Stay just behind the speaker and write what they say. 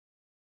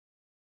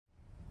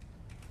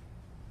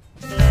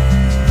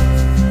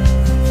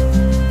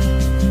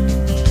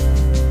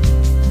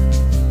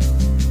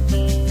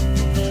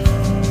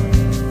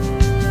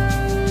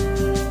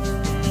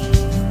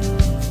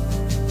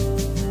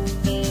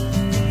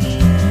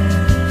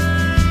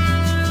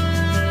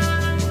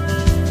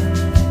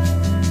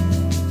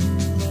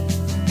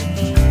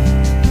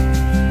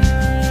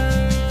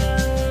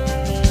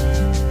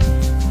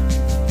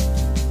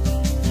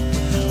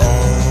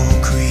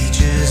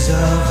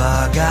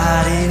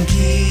hiding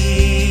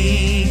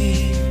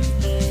key.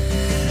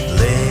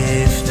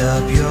 Lift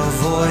up your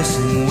voice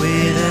and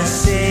with us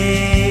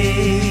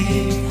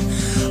sing.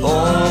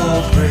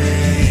 Oh,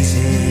 praise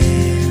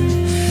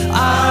Him,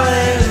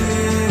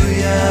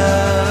 Alleluia.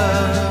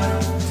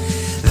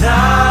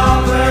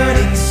 Thou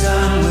burning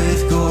sun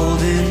with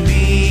golden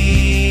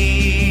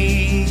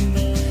beam,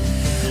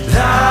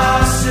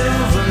 thou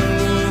silver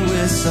moon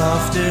with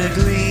softer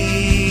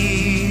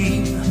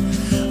gleam.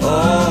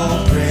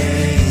 Oh,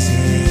 praise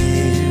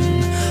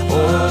Him,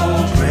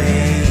 oh,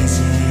 praise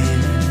Him,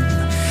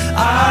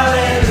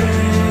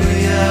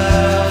 Alleluia,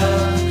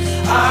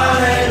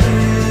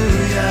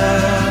 Alleluia,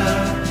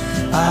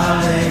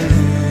 Alleluia.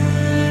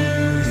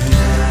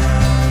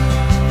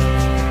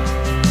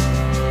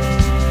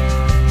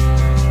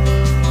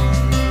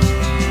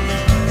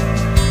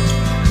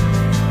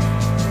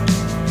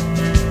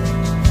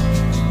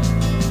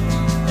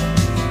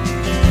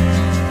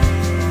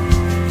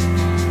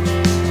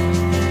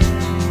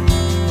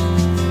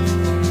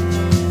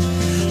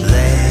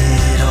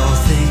 Let all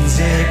things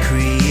their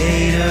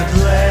Creator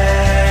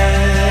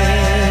bless,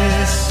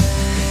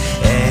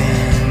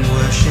 and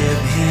worship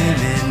Him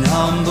in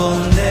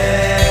humbleness.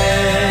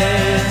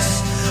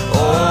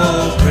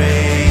 Oh,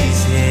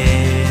 praise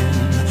Him,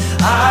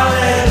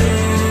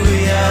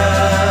 Alleluia.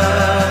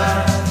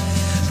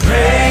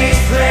 Praise,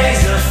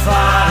 praise the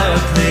Father,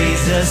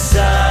 praise the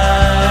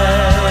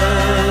Son,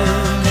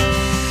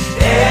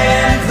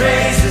 and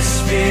praise the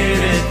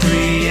Spirit,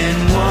 three in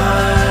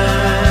one.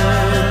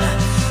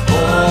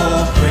 Oh,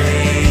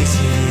 praise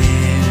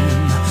Him,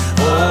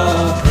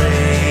 oh,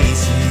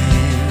 praise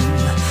Him,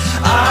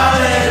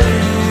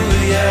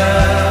 Alleluia,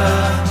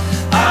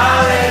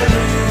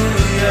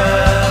 Alleluia,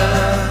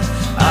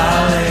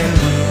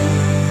 Alleluia.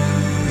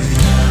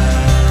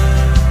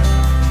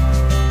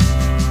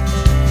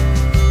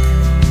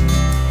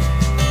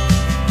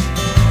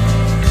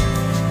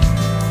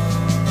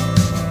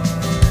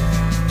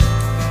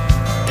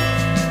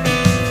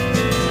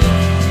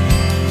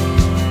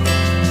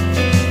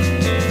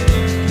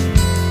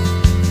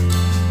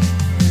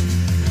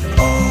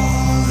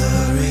 All the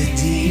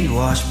redeemed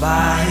washed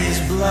by His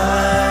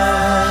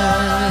blood,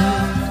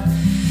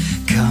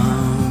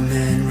 come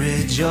and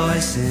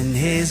rejoice in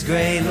His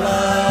great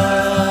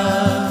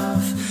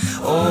love.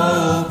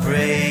 Oh,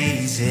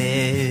 praise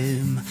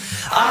Him,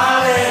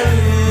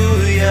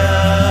 Alleluia.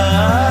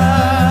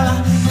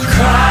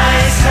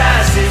 Christ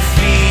has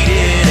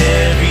defeated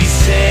every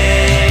sin.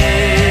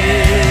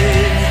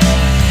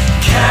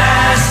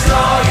 Cast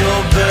all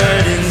your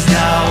burdens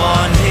now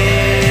on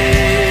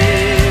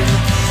Him.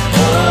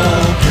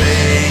 Oh,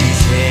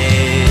 praise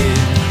Him,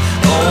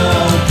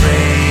 oh,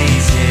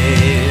 praise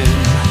Him,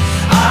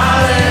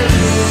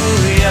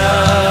 Alleluia,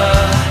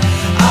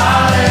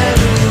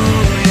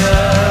 Alleluia.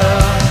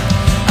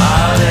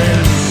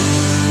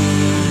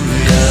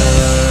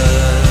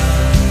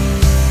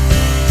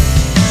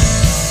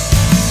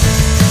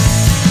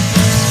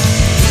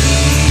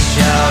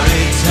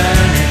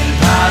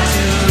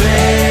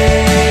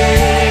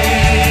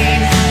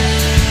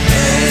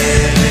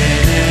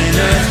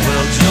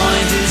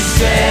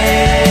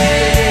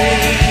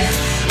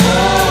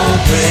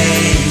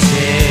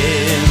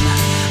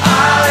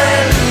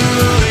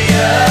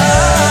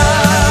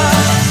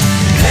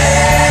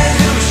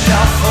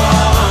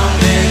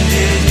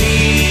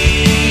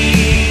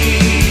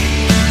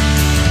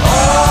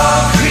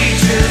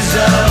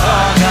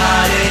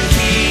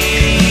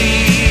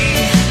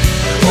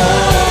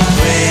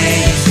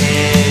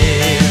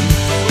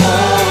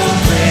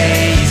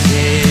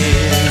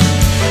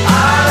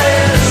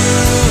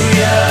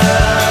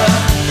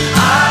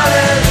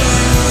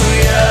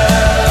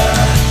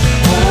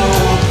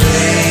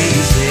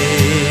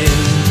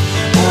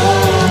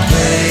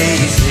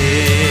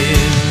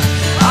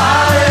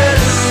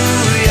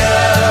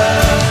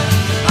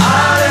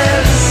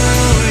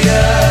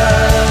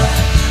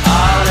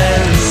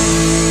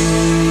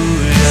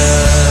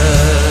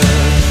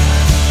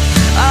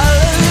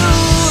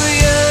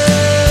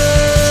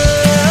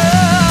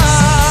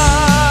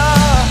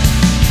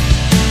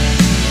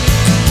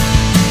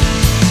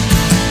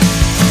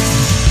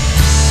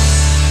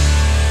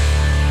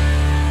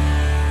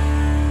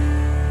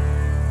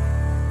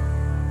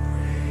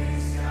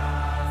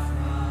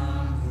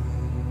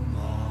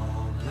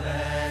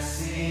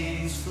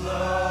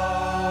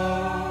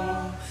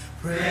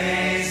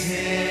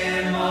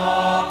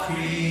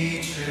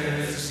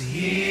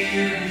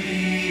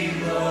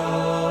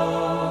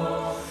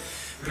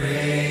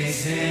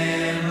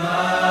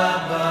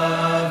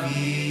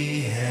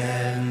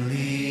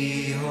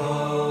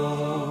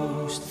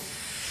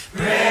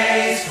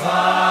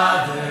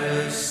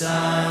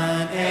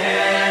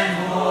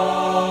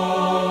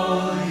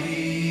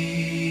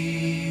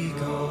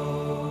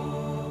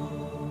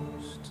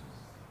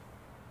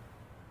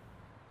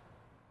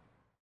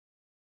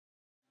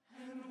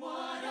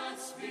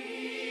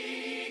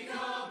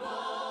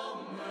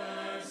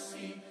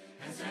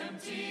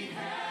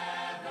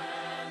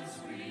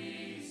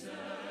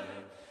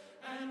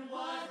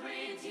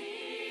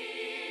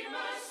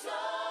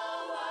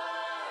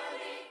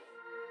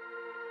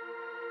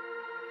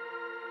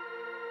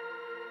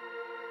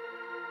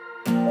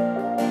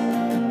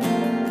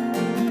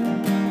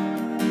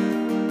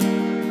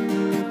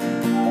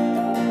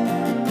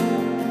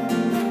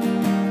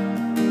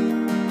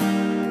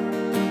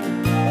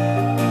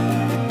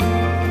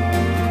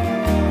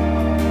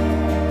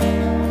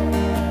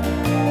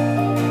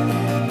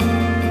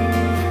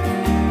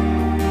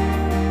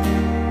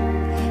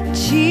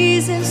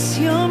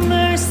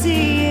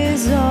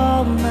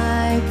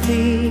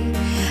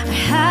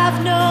 have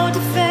no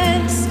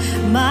defense,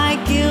 my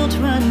guilt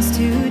runs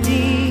too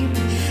deep.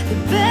 The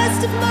best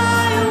of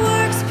my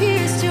works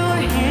pierced your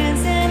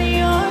hands and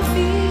your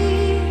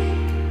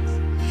feet.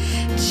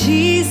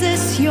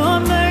 Jesus, your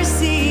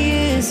mercy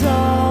is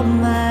all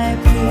my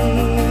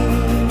plea.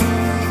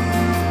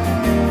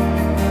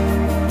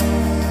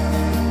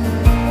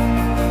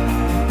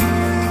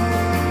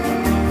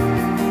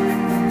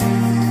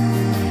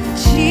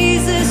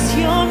 Jesus,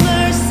 your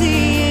mercy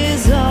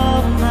is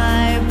all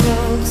my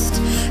boast.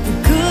 The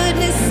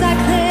goodness I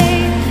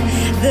claim,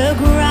 the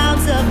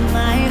grounds of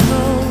my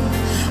hope.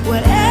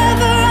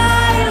 Whatever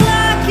I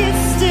lack,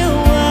 it's still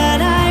what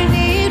I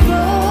need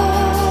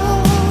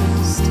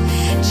most.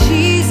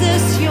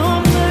 Jesus, your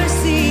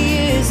mercy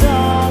is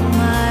all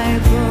my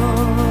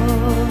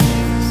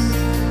boast.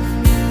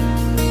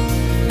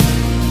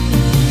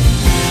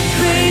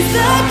 Praise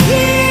the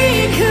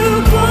King who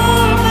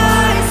bore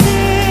my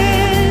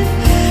sin,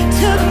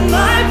 took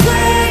my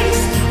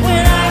place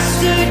when I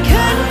stood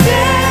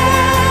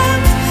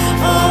condemned.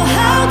 Oh,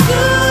 how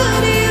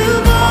good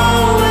you've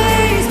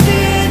always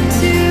been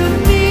to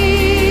me.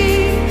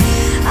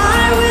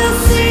 I will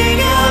sing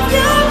of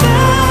your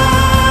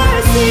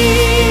mercy.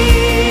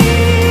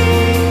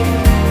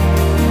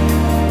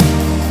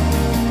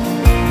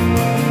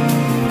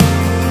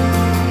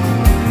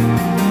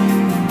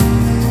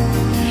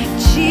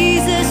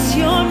 Jesus,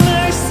 your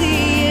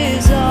mercy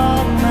is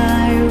all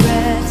my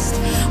rest.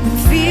 When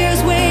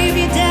fears weigh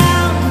me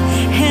down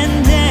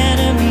and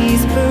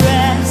enemies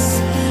press,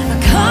 a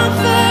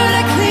comfort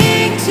I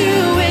cling to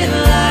in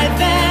life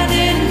and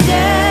in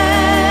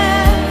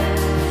death.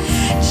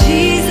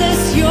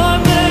 Jesus, your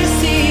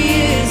mercy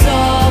is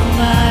all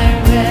my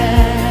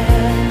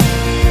rest.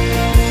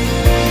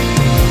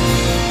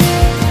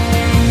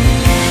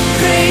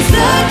 Praise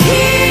the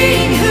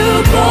King who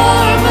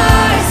bore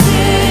my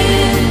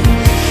sin,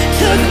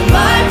 took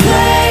my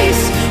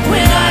place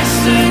when I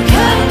stood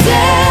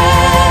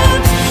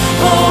condemned.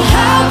 Oh,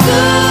 how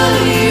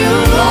good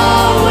you've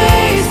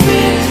always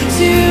been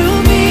to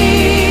me.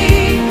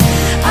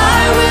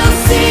 I will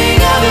sing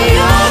of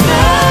your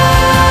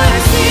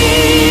mercy.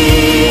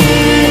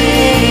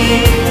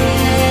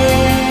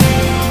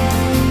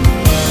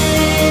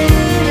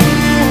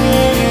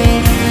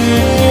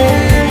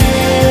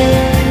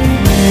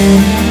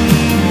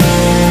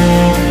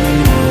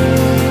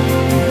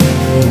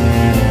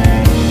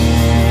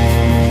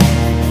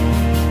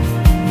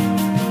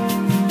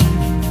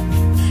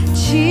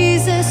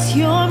 Jesus,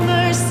 your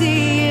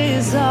mercy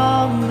is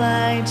all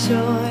my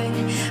joy.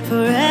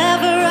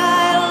 Forever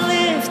I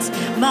lift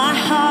my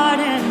heart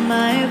and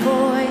my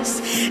voice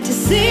to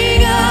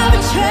sing of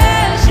a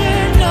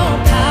treasure no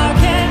power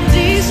can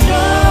destroy.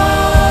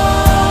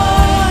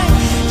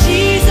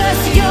 Jesus,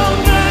 your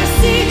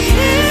mercy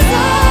is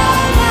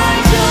all my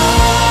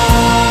joy.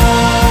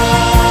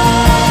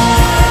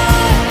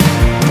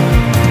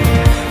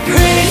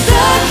 Praise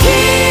the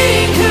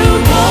King who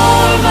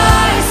bore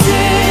my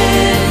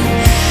sin,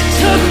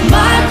 took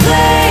my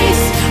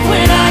place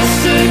when I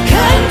stood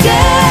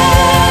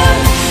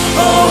condemned.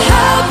 Oh,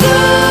 how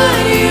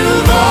good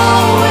you've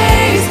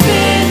always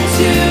been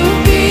to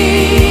me.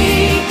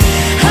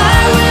 I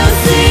will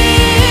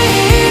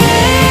sing.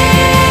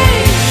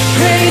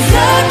 Praise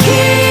the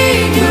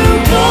King who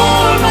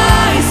bore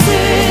my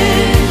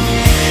sin,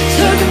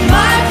 took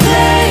my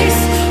place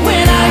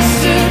when I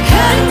stood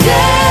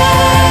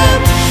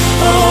condemned.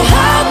 Oh,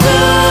 how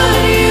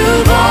good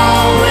you've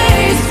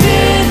always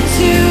been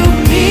to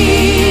me.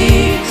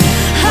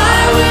 I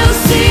will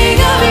sing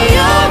of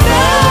your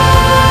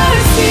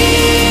mercy.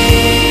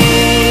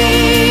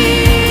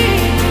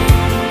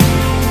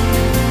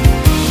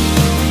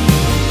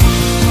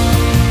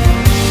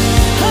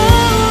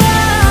 Oh, I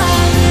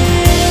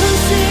will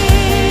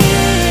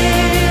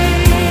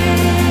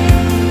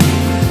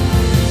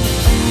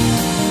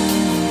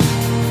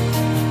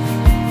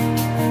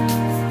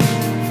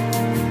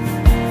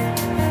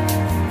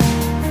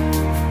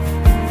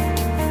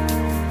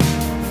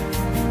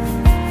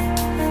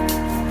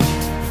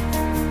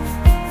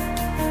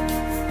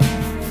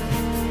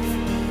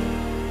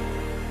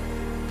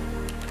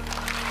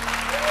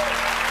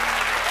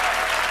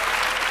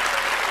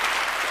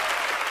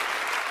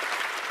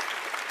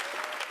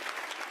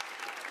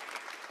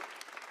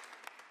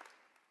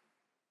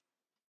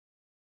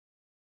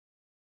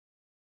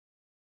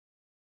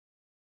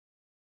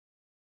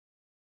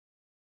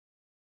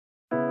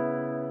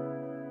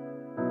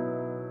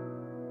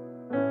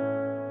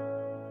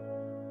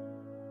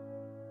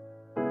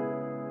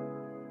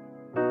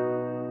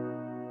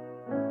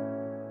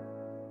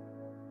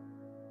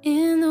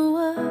In the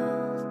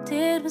world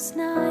it was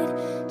night,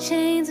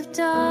 chains of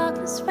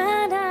darkness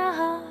ran our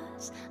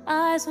hearts.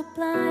 Eyes were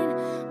blind,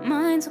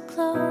 minds were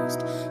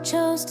closed,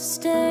 chose to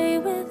stay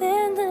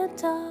within the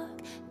dark.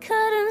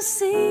 Couldn't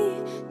see,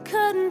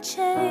 couldn't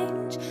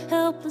change,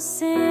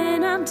 helpless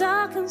in our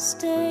darkened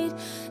state.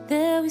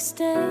 There we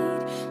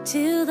stayed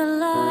till the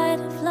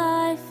light of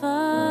life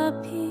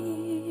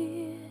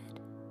appeared.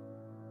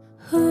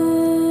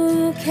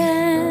 Who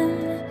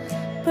can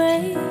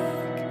break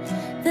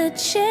the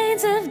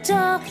chains of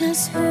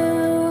darkness,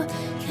 who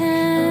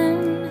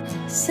can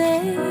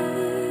save?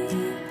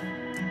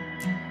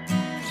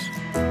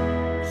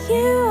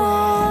 You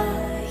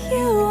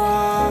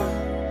are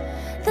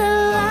the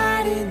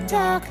light in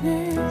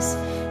darkness.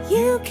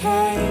 You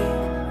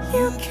came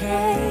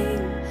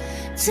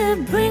to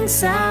bring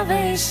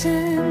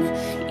salvation.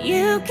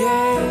 You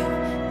gave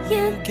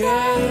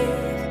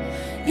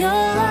your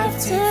life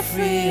to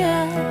free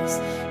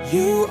us.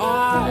 You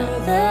are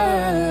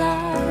the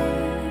light.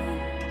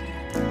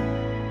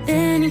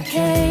 Then you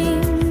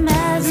came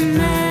as a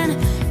man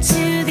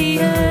to the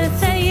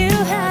earth that you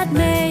had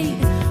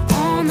made.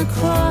 On the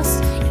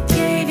cross, you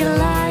gave your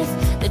life.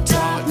 The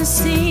darkness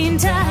seemed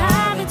to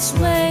have its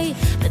way,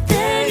 but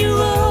then you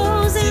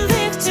rose in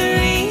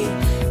victory.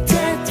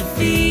 Death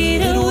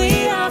defeated,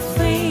 we are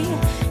free.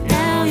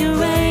 Now you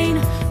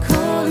reign,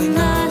 calling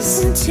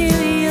us into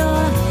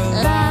your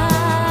light.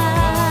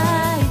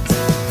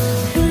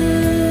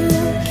 Who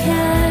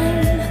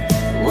can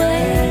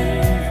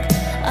wake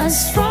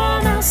us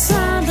from our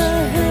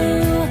slumber?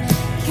 Who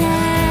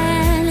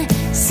can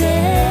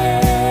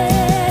save?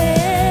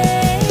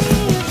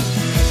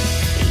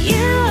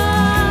 You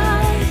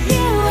are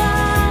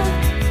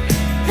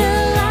the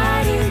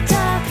light in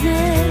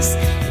darkness.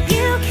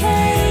 You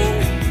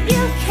came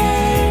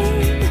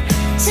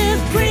to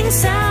bring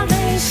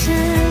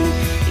salvation.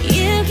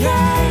 You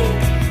gave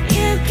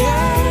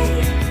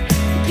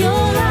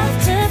your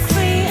life to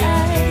free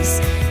us.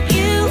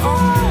 You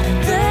are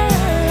the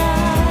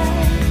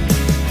light.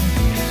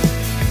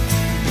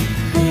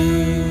 Who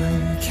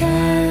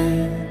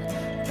can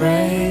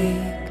break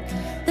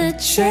the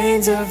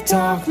chains of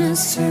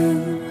darkness?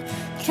 Who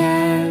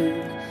can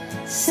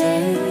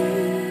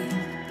save?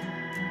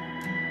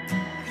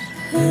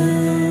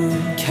 Who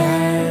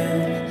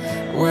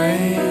can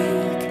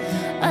wake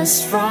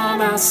us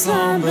from our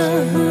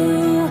slumber?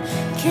 Who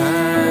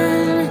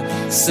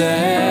can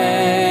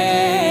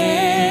save?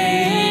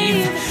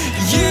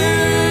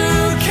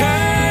 You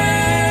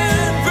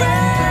can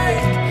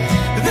break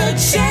the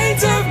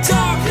chains of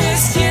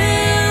darkness. You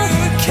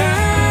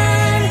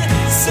can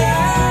save.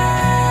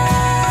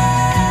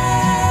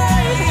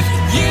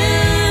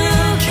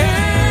 You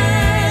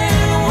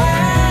can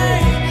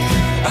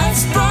wake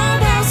us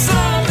from our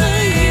slumber.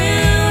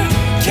 You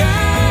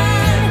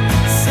can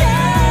save.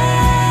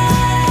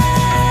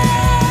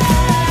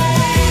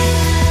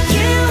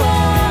 You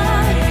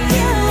are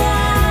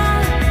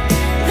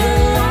the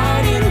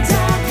light in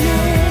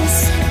darkness.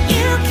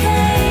 You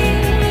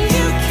came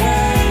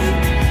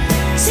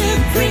to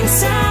bring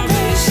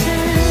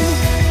salvation.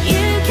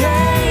 You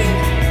gave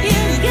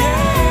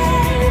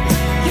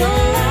your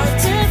life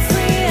to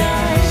free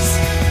us.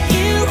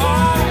 You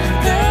are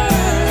the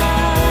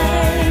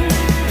light.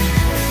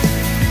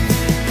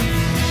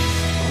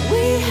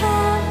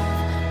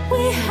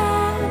 We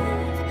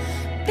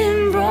have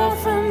been brought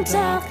from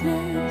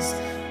darkness.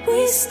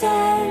 We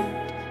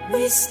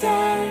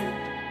stand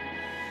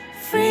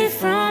free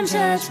from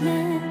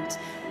judgment.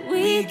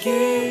 We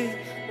give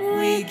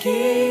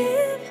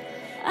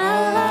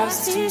our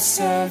lives to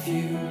serve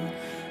you.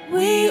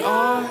 We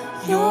are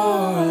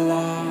your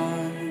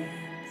light.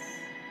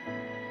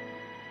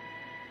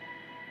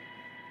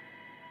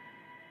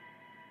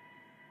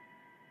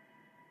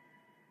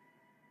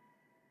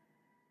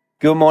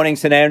 Good morning,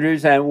 St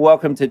Andrews, and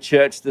welcome to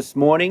church this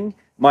morning.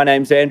 My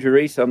name's Andrew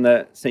Reese. I'm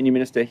the Senior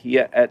Minister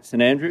here at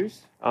St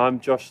Andrews. I'm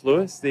Josh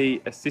Lewis,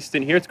 the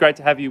assistant here. It's great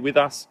to have you with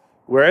us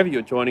wherever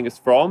you're joining us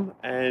from.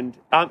 And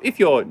if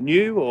you're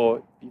new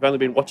or you've only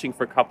been watching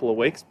for a couple of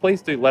weeks,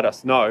 please do let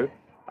us know.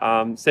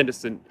 Send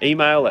us an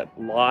email at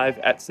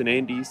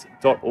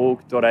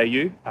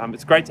live@standys.org.au.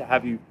 It's great to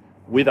have you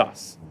with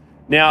us.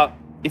 Now,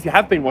 if you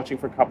have been watching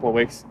for a couple of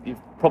weeks,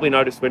 you've probably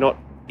noticed we're not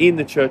in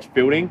the church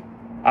building.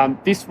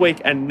 This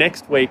week and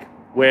next week,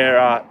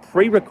 we're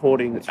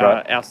pre-recording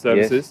our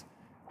services,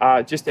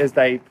 just as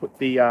they put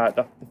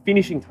the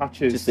finishing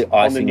touches Just the on the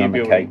icing new on the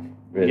building. cake,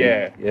 really.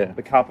 Yeah,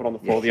 the carpet on the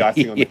floor, the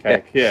icing on the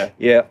cake. Yeah.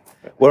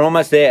 We're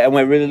almost there, and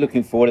we're really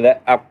looking forward to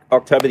that.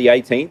 October the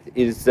 18th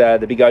is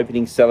the big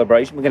opening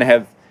celebration. We're going to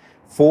have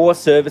 4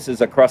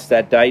 services across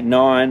that day,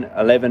 9,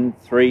 11,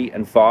 3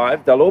 and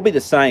 5. They'll all be the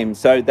same,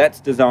 so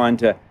that's designed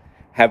to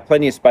have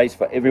plenty of space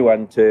for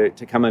everyone to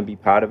come and be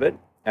part of it.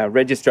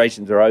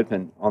 Registrations are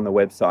open on the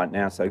website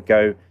now, so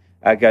go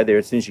there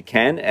as soon as you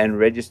can and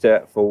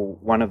register for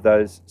one of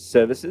those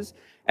services.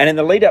 And in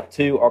the lead up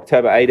to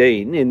October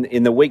 18,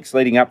 in the weeks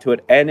leading up to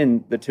it and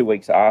in the 2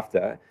 weeks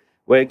after,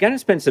 we're going to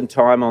spend some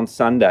time on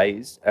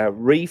Sundays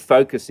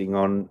refocusing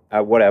on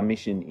what our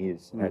mission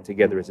is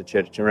together as a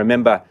church, to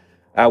remember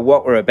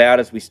what we're about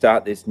as we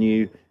start this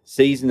new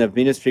season of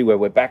ministry where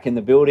we're back in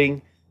the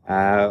building.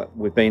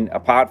 We've been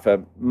apart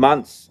for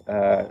months,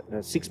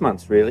 6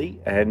 months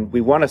really, and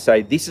we want to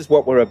say this is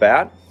what we're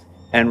about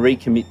and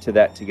recommit to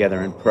that together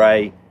and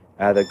pray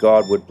that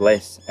God would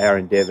bless our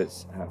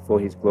endeavours for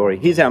His glory.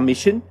 Here's our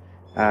mission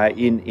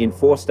in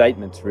 4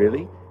 statements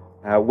really.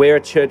 We're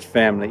a church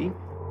family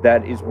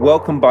that is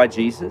welcomed by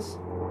Jesus,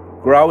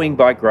 growing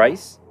by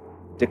grace,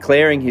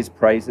 declaring his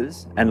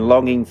praises and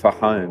longing for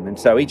home. And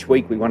so each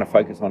week we want to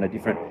focus on a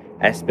different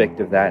aspect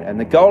of that. And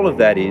the goal of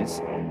that is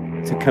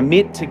to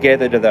commit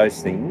together to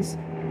those things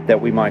that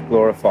we might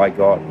glorify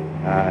God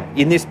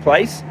in this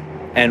place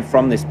and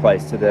from this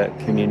place to the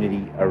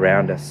community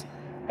around us.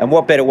 And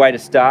what better way to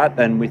start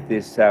than with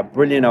this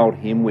brilliant old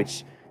hymn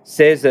which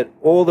says that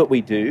all that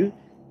we do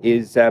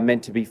is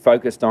meant to be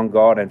focused on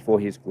God and for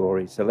his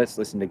glory. So let's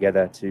listen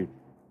together to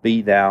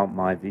Be Thou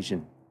My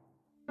Vision.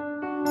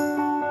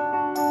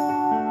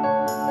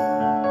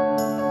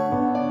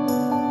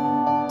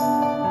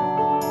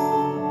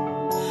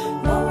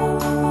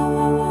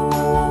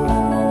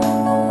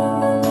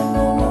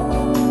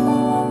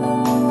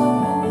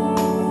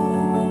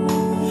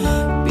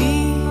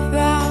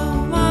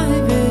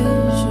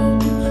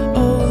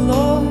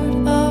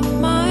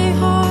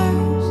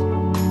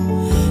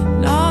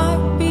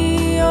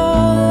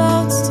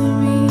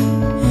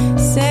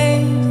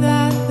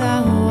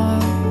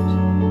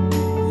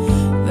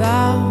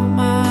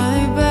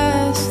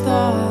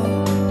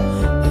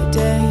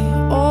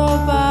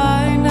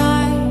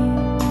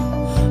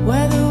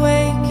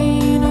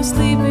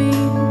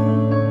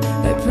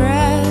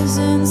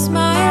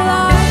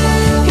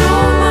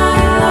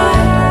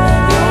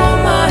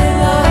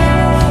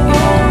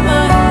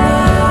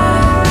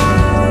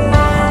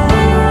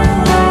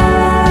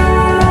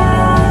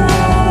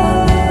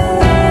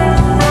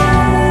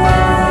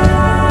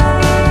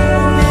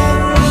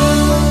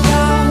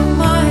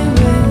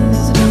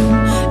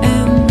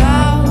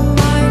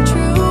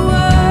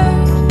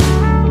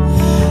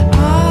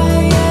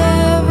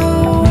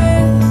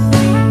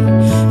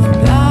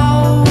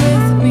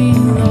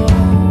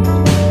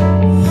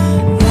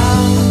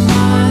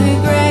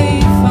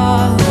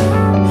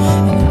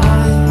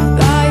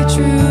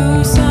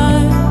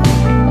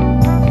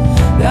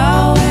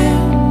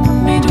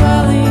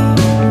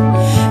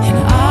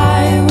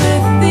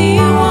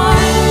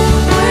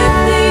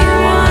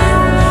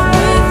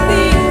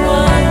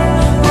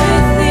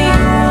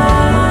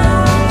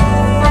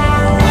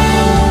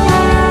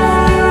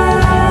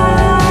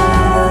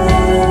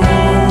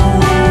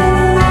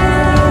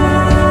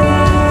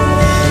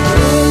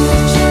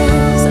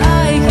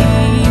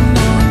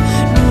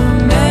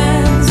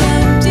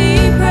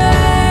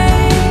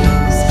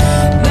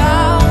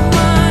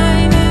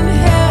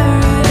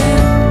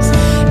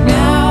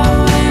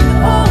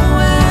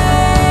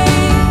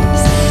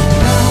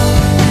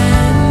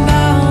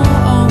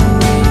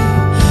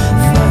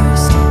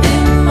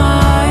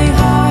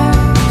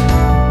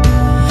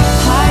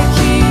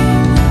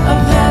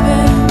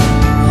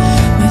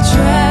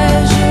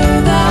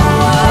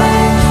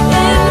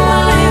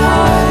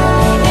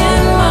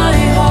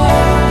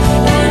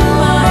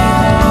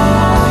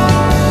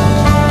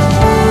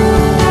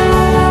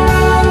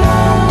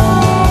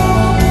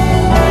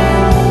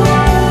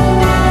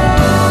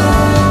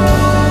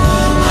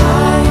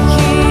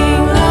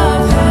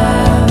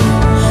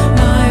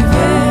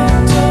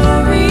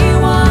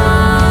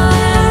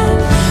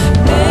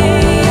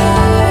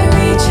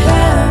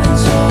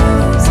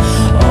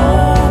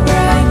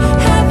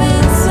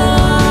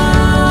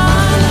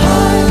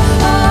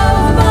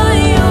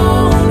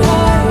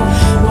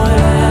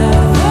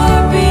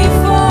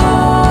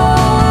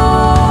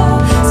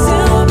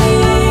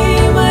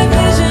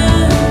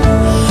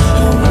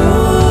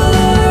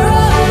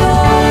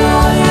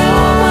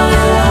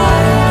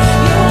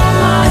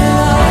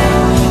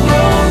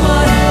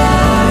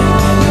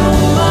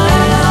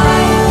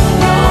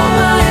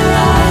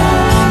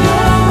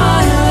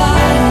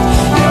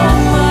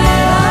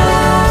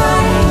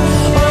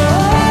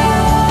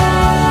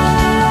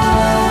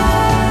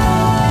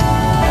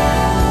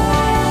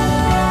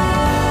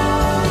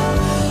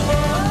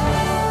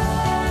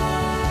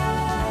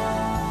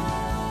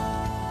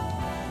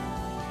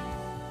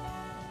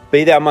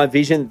 Be Thou My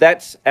Vision.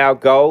 That's our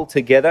goal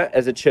together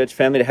as a church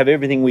family, to have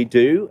everything we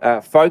do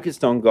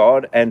focused on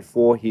God and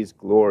for his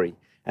glory.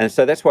 And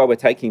so that's why we're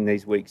taking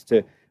these weeks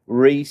to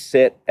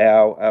reset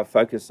our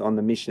focus on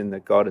the mission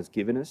that God has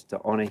given us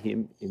to honour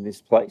him in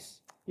this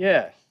place.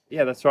 Yeah,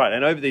 that's right.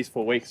 And over these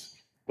 4 weeks,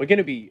 we're going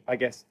to be, I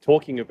guess,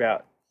 talking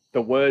about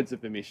the words of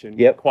the mission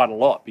quite a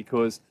lot,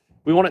 because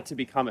we want it to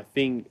become a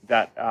thing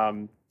that,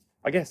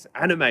 I guess,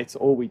 animates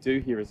all we do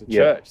here as a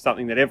church,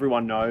 something that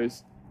everyone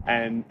knows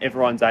and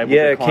everyone's able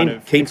to kind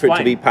of keen for explain. it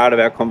to be part of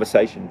our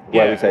conversation,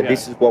 where we say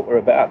this is what we're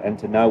about, and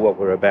to know what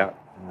we're about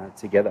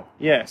together.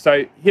 Yeah,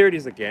 so here it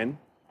is again.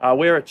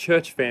 We're a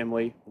church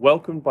family,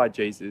 welcomed by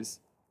Jesus,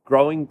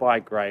 growing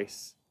by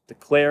grace,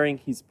 declaring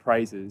his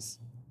praises,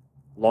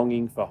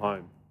 longing for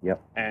home.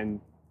 Yep. And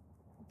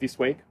this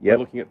week, we're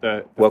looking at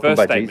the Welcome first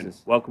by statement,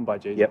 Jesus. Welcome by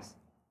Jesus. Yep.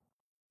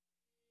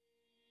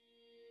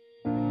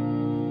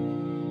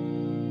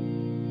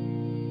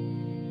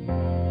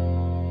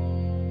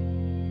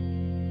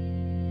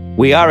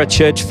 We are a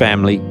church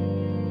family,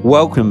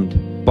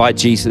 welcomed by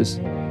Jesus.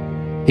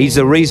 He's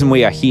the reason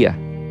we are here.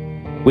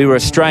 We were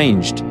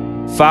estranged,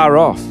 far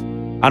off,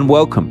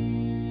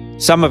 unwelcome.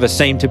 Some of us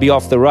seem to be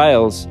off the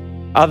rails.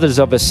 Others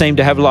of us seem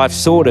to have life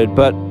sorted,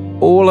 but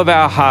all of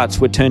our hearts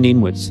were turned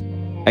inwards,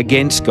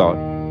 against God.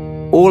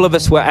 All of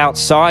us were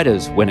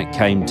outsiders when it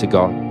came to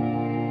God.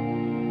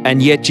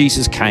 And yet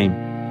Jesus came,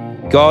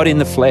 God in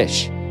the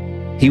flesh.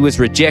 He was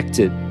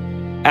rejected,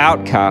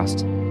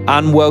 outcast,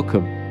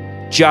 unwelcome,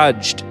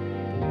 judged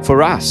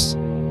for us.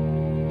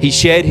 He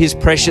shed his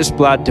precious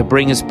blood to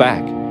bring us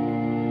back,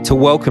 to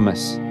welcome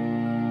us.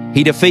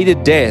 He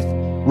defeated death,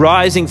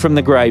 rising from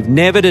the grave,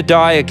 never to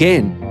die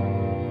again.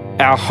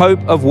 Our hope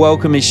of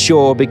welcome is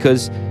sure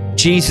because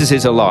Jesus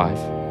is alive.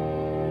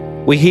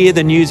 We hear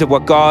the news of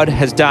what God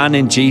has done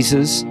in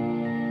Jesus,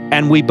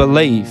 and we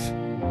believe.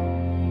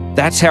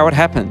 That's how it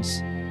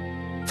happens.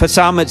 For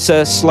some, it's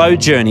a slow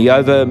journey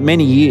over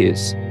many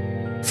years.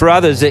 For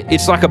others,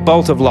 it's like a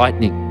bolt of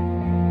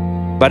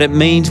lightning. But it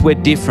means we're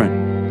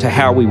different to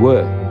how we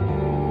were.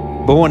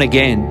 Born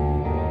again,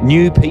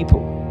 new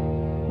people,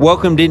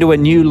 welcomed into a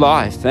new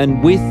life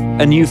and with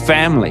a new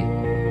family.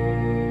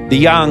 The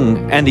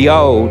young and the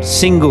old,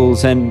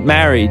 singles and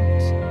married,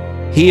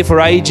 here for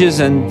ages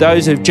and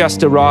those who've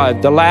just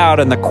arrived, the loud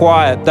and the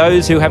quiet,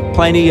 those who have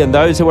plenty and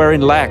those who are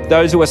in lack,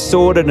 those who are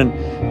sorted and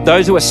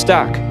those who are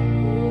stuck,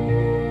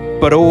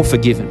 but all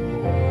forgiven,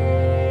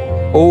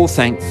 all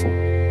thankful,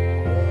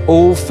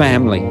 all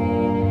family,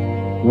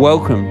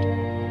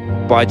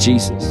 welcomed by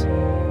Jesus.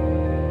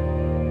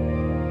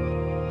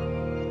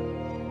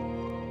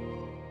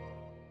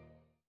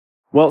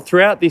 Well,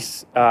 throughout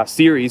this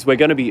series, we're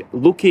going to be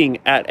looking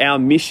at our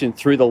mission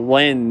through the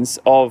lens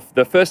of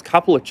the first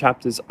couple of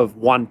chapters of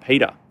 1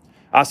 Peter.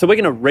 So we're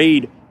going to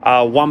read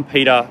 1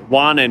 Peter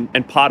 1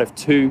 and part of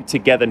 2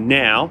 together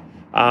now.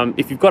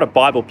 If you've got a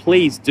Bible,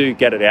 please do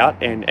get it out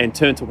and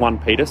turn to 1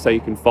 Peter so you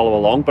can follow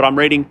along. But I'm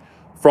reading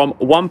from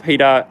 1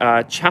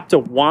 Peter chapter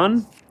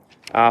 1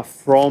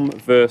 from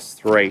verse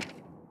 3.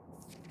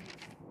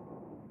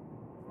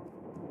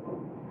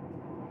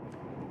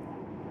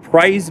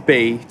 Praise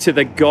be to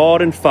the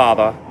God and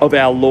Father of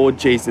our Lord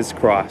Jesus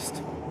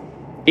Christ.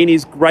 In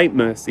his great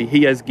mercy,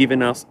 he has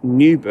given us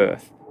new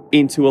birth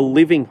into a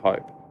living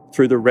hope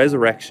through the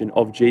resurrection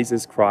of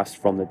Jesus Christ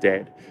from the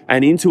dead,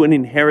 and into an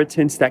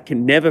inheritance that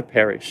can never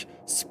perish,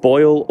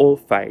 spoil or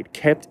fade,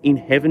 kept in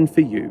heaven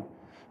for you,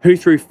 who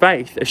through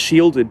faith are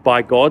shielded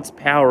by God's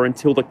power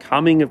until the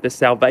coming of the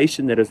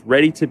salvation that is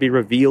ready to be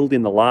revealed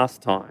in the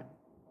last time.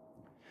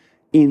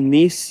 In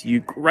this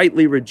you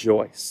greatly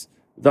rejoice,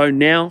 though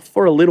now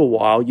for a little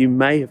while you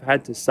may have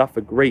had to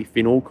suffer grief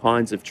in all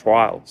kinds of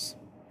trials.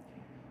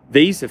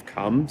 These have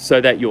come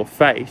so that your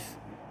faith,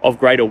 of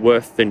greater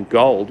worth than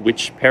gold,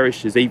 which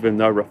perishes even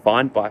though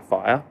refined by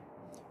fire,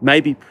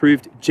 may be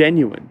proved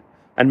genuine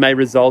and may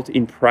result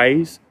in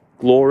praise,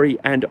 glory,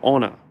 and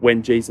honour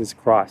when Jesus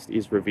Christ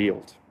is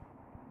revealed.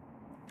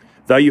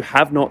 Though you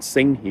have not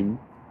seen him,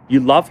 you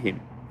love him.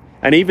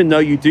 And even though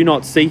you do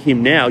not see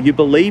him now, you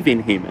believe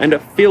in him and are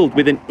filled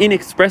with an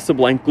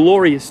inexpressible and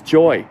glorious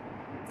joy.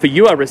 For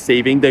you are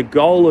receiving the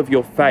goal of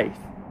your faith,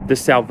 the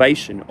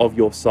salvation of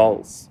your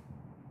souls.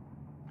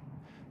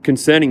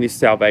 Concerning this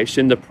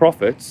salvation, the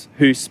prophets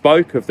who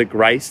spoke of the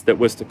grace that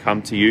was to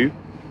come to you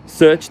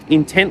searched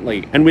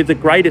intently and with the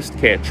greatest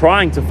care,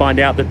 trying to find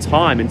out the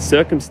time and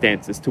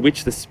circumstances to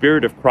which the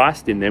Spirit of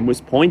Christ in them was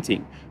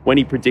pointing when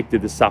he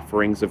predicted the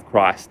sufferings of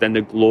Christ and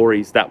the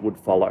glories that would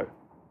follow.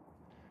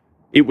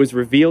 It was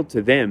revealed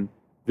to them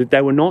that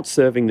they were not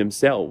serving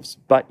themselves,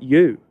 but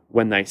you,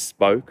 when they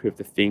spoke of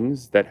the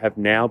things that have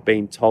now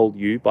been told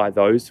you by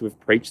those who have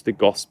preached the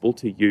gospel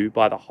to you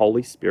by the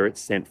Holy Spirit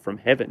sent from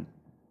heaven.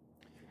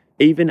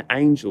 Even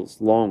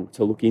angels long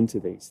to look into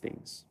these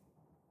things.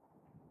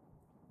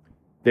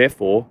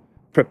 Therefore,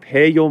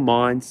 prepare your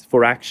minds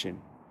for action.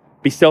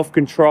 Be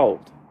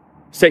self-controlled.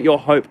 Set your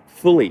hope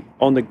fully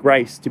on the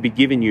grace to be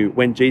given you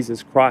when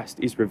Jesus Christ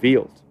is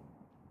revealed.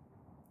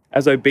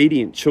 As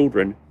obedient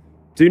children,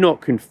 do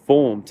not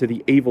conform to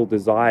the evil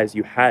desires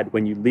you had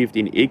when you lived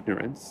in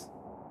ignorance.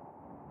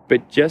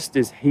 But just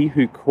as he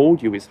who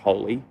called you is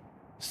holy,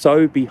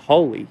 so be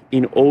holy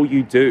in all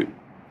you do.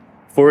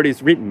 For it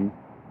is written,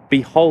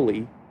 be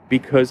holy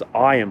because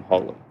I am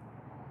holy.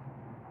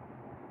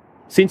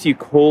 Since you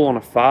call on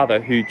a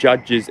Father who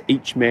judges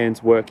each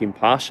man's work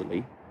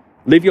impartially,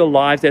 live your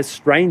lives as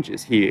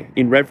strangers here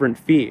in reverent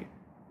fear.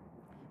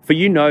 For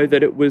you know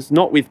that it was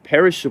not with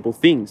perishable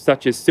things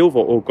such as silver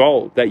or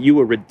gold that you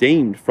were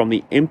redeemed from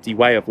the empty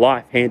way of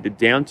life handed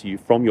down to you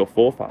from your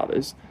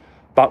forefathers,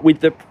 but with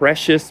the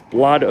precious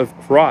blood of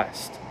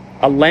Christ,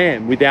 a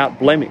lamb without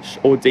blemish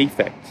or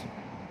defect.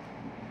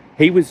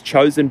 He was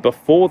chosen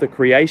before the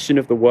creation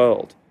of the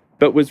world,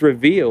 but was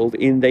revealed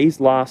in these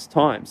last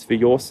times for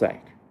your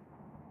sake.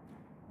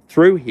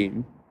 Through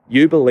him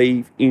you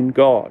believe in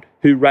God,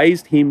 who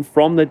raised him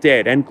from the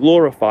dead and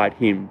glorified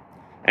him,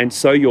 and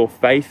so your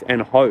faith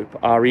and hope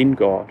are in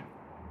God.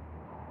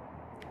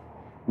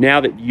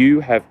 Now that you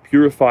have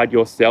purified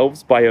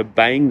yourselves by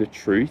obeying the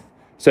truth,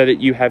 so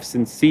that you have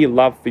sincere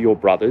love for your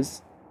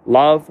brothers,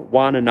 love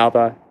one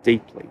another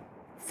deeply,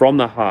 from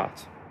the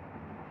heart.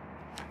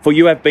 For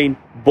you have been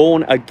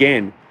born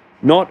again,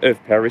 not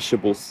of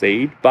perishable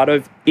seed, but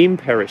of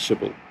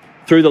imperishable,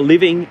 through the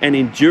living and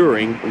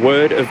enduring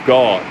Word of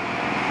God.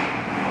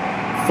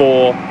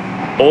 For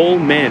All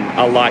men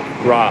are like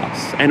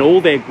grass, and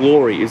all their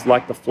glory is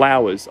like the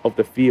flowers of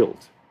the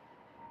field.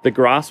 The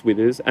grass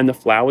withers and the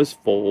flowers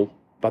fall,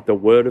 but the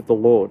word of the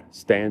Lord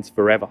stands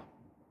forever.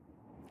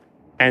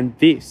 And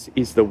this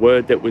is the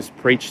word that was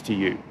preached to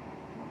you.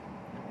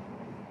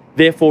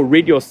 Therefore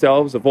rid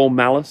yourselves of all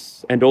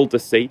malice and all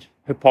deceit,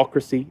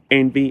 hypocrisy,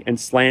 envy, and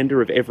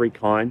slander of every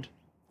kind.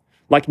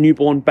 Like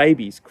newborn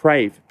babies,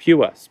 crave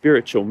pure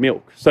spiritual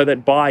milk, so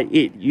that by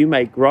it you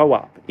may grow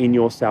up in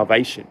your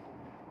salvation,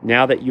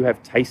 now that you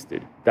have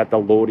tasted that the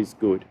Lord is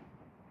good.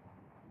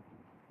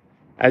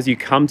 As you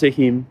come to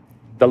him,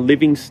 the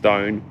living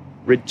stone,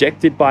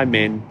 rejected by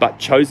men, but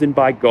chosen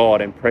by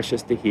God and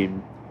precious to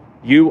him,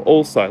 you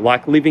also,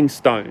 like living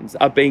stones,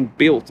 are being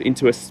built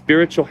into a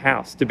spiritual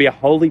house to be a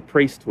holy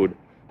priesthood,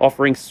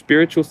 offering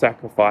spiritual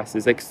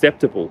sacrifices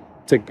acceptable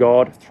to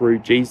God through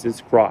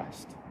Jesus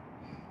Christ.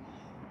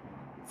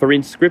 For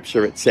in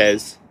Scripture it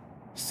says,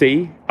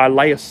 "See, I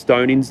lay a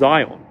stone in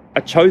Zion,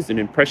 a chosen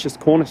and precious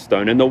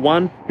cornerstone, and the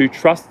one who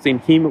trusts in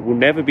him will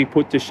never be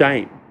put to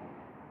shame."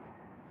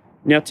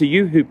 Now to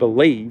you who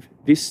believe,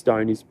 this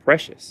stone is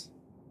precious.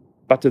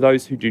 But to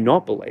those who do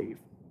not believe,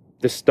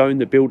 the stone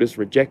the builders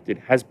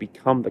rejected has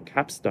become the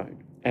capstone,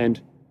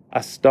 and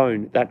a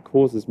stone that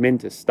causes men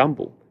to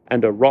stumble,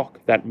 and a rock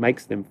that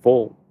makes them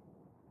fall.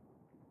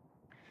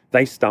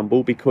 They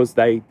stumble because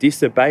they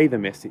disobey the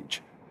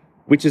message,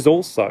 which is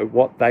also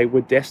what they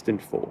were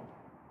destined for.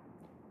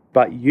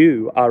 But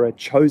you are a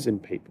chosen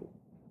people,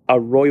 a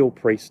royal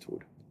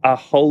priesthood, a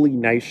holy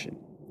nation,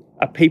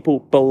 a people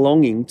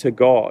belonging to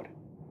God,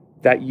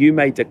 that you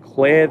may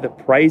declare the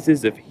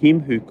praises of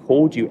him who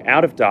called you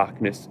out of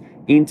darkness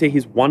into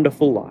his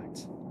wonderful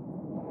light.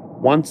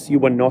 Once you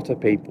were not a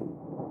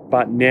people,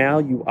 but now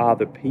you are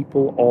the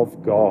people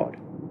of God.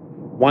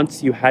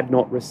 Once you had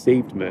not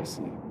received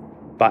mercy,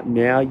 but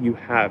now you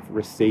have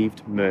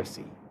received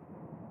mercy.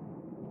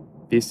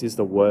 This is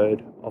the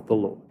word of the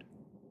Lord.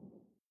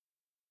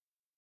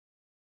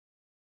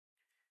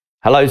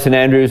 Hello, St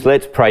Andrews.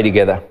 Let's pray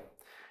together.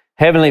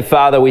 Heavenly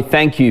Father, we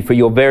thank you for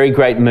your very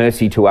great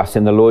mercy to us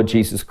in the Lord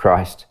Jesus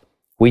Christ.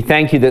 We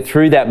thank you that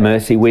through that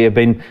mercy we have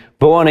been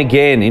born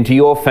again into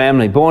your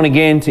family, born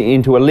again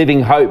into a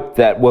living hope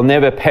that will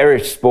never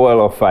perish, spoil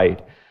or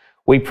fade.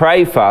 We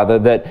pray, Father,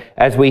 that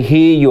as we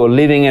hear your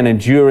living and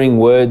enduring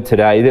word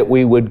today, that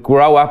we would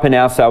grow up in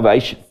our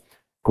salvation,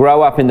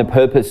 grow up in the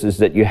purposes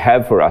that you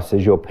have for us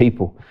as your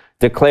people,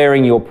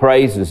 declaring your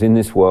praises in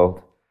this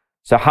world.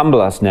 So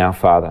humble us now,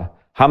 Father.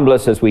 Humble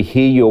us as we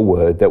hear your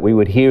word, that we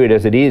would hear it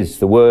as it is,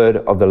 the word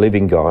of the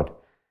living God.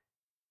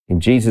 In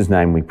Jesus'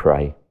 name we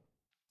pray.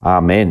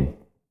 Amen.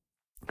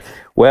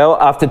 Well,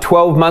 after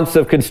 12 months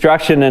of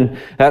construction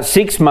and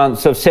 6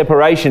 months of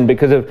separation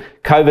because of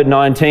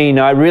COVID-19,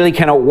 I really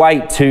cannot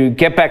wait to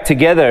get back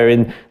together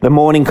in the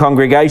morning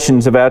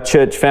congregations of our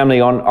church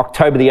family on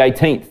October the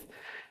 18th.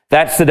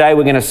 That's the day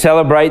we're going to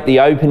celebrate the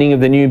opening of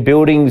the new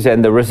buildings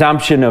and the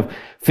resumption of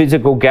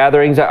physical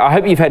gatherings. I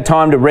hope you've had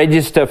time to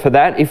register for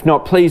that. If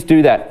not, please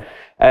do that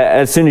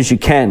as soon as you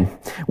can.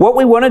 What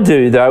we want to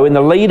do, though, in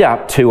the lead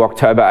up to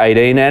October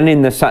 18 and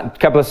in the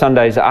couple of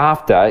Sundays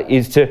after,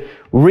 is to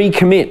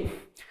recommit,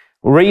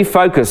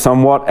 refocus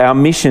on what our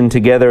mission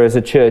together as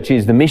a church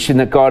is, the mission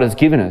that God has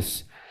given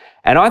us.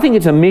 And I think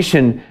it's a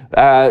mission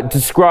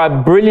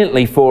described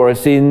brilliantly for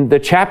us in the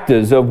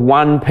chapters of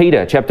 1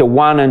 Peter, chapter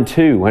 1 and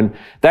 2. And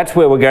that's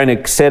where we're going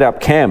to set up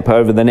camp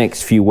over the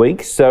next few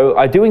weeks. So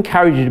I do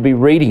encourage you to be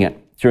reading it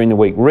during the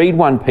week. Read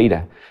 1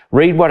 Peter.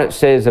 Read what it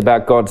says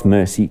about God's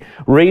mercy.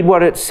 Read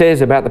what it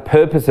says about the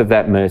purpose of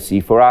that mercy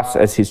for us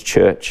as his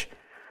church.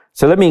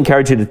 So let me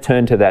encourage you to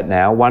turn to that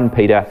now, 1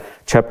 Peter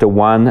chapter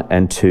 1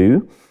 and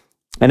 2.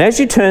 And as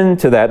you turn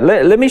to that,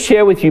 let me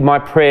share with you my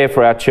prayer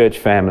for our church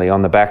family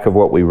on the back of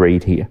what we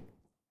read here.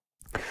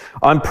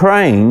 I'm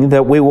praying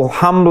that we will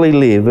humbly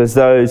live as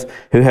those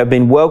who have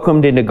been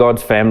welcomed into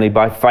God's family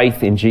by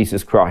faith in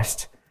Jesus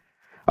Christ.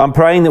 I'm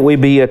praying that we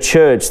be a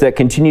church that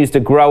continues to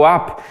grow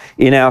up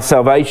in our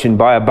salvation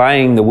by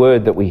obeying the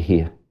word that we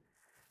hear.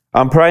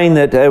 I'm praying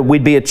that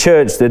we'd be a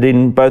church that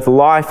in both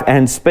life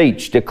and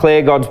speech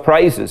declare God's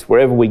praises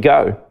wherever we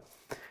go.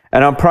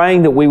 And I'm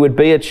praying that we would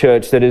be a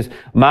church that is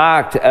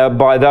marked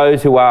by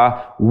those who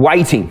are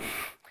waiting,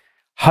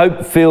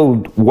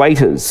 hope-filled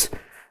waiters,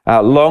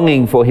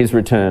 longing for his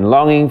return,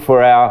 longing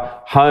for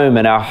our home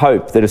and our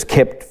hope that is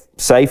kept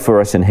safe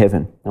for us in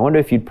heaven. I wonder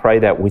if you'd pray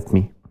that with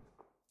me.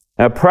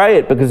 Now pray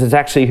it because it's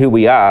actually who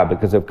we are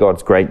because of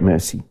God's great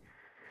mercy.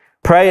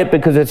 Pray it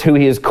because it's who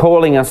he is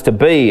calling us to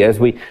be as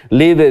we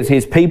live as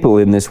his people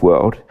in this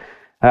world.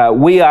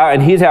 We are,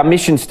 and here's our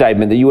mission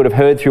statement that you would have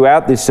heard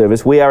throughout this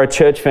service, we are a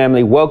church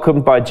family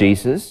welcomed by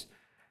Jesus,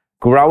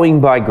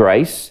 growing by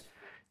grace,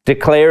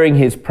 declaring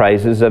his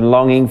praises and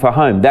longing for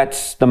home.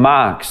 That's the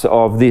marks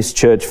of this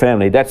church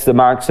family. That's the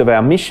marks of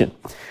our mission.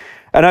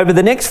 And over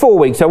the next 4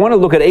 weeks, I want to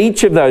look at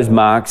each of those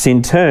marks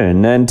in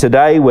turn. And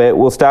today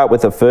we'll start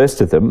with the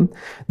first of them,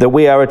 that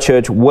we are a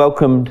church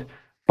welcomed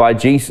by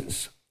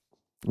Jesus.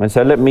 And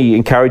so let me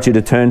encourage you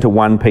to turn to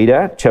 1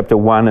 Peter chapter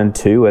 1 and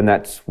 2, and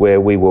that's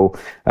where we will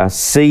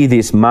see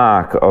this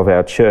mark of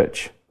our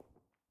church.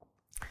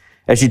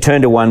 As you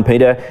turn to 1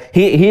 Peter,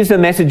 here's the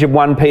message of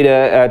 1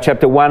 Peter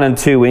chapter 1 and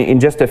 2 in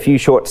just a few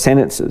short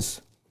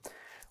sentences.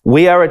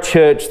 We are a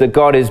church that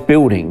God is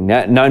building.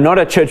 No, not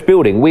a church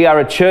building. We are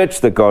a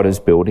church that God is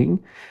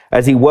building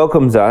as he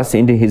welcomes us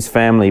into his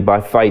family by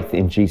faith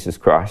in Jesus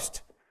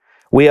Christ.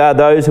 We are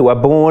those who are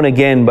born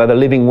again by the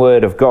living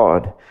word of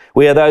God.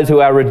 We are those who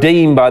are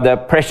redeemed by the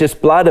precious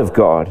blood of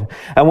God.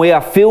 And we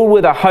are filled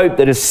with a hope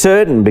that is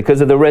certain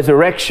because of the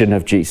resurrection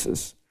of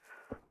Jesus.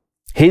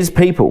 His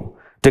people,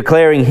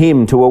 declaring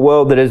him to a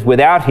world that is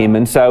without him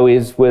and so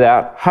is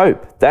without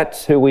hope.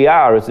 That's who we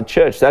are as a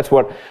church. That's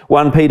what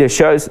 1 Peter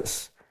shows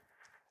us.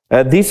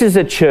 This is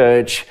a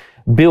church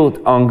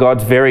built on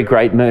God's very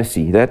great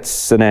mercy. That's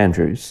St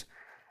Andrew's.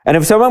 And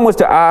if someone was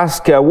to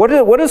ask, what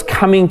does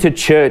coming to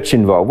church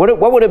involve?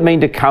 What would it mean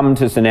to come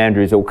to St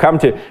Andrew's or come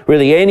to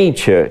really any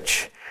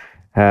church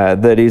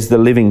that is the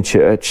living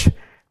church?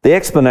 The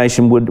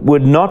explanation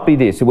would not be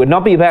this. It would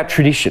not be about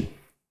tradition.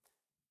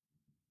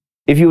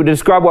 If you would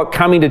describe what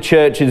coming to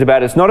church is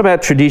about, it's not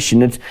about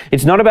tradition.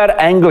 It's not about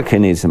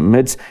Anglicanism.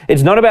 It's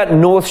not about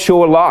North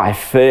Shore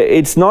life.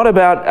 It's not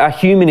about a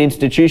human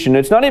institution.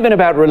 It's not even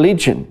about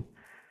religion.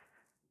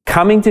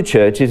 Coming to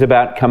church is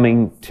about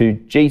coming to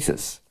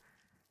Jesus.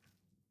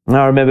 And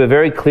I remember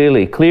very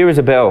clearly, clear as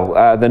a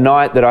bell, the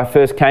night that I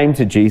first came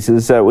to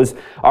Jesus. It was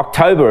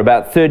October,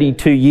 about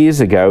 32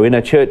 years ago, in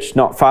a church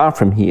not far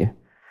from here.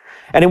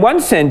 And in one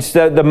sense,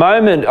 the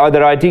moment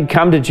that I did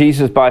come to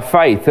Jesus by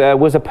faith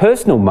was a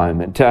personal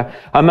moment,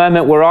 a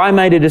moment where I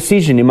made a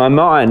decision in my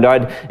mind.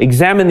 I'd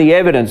examined the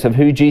evidence of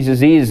who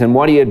Jesus is and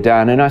what he had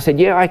done, and I said,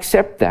 yeah, I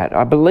accept that.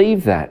 I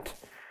believe that.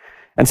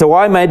 And so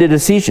I made a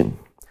decision.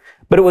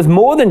 But it was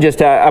more than just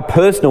a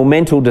personal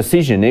mental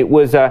decision. It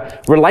was a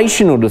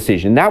relational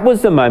decision. That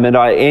was the moment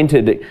I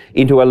entered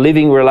into a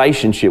living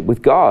relationship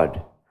with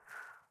God.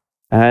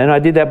 And I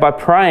did that by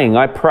praying.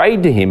 I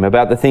prayed to him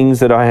about the things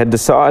that I had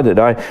decided.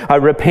 I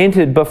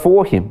repented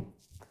before him.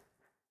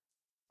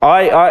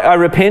 I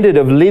repented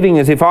of living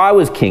as if I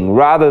was king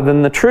rather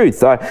than the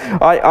truth.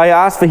 I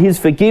asked for his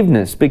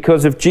forgiveness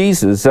because of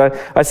Jesus.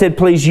 I said,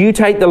 please, you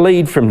take the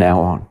lead from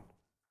now on.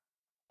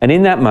 And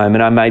in that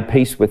moment, I made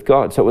peace with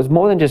God. So it was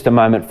more than just a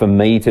moment for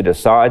me to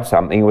decide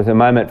something. It was a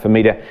moment for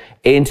me to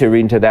enter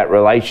into that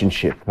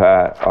relationship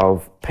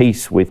of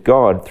peace with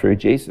God through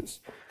Jesus.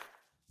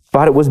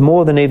 But it was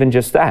more than even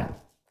just that.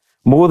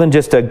 More than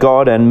just a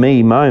God and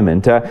me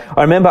moment. I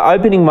remember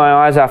opening my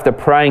eyes after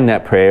praying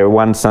that prayer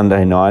one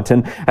Sunday night,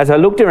 and as I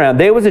looked around,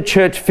 there was a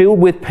church filled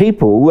with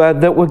people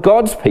that were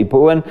God's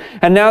people, and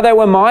now they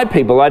were my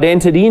people. I'd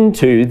entered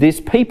into this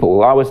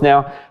people. I was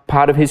now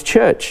part of his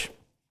church.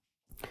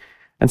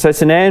 And so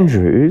St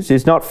Andrew's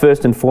is not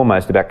first and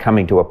foremost about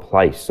coming to a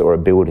place or a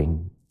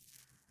building.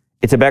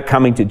 It's about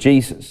coming to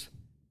Jesus.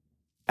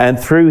 And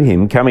through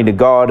him, coming to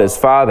God as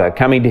Father,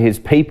 coming to his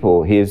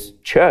people, his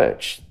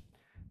church.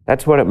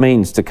 That's what it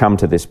means to come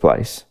to this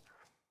place.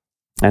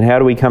 And how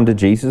do we come to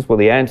Jesus? Well,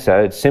 the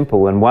answer, it's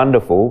simple and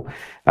wonderful.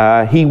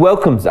 He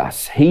welcomes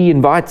us. He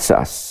invites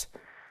us.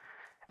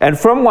 And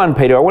from 1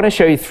 Peter, I want to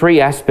show you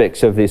three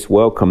aspects of this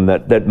welcome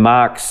that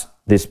marks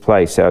this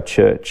place, our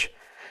church.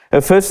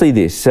 Firstly,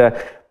 this.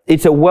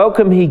 It's a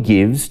welcome he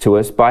gives to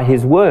us by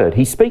his word.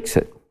 He speaks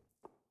it.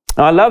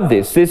 I love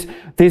this.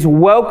 This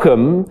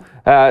welcome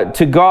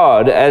to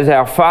God as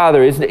our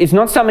Father is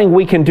not something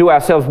we can do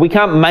ourselves. We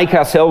can't make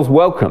ourselves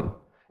welcome.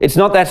 It's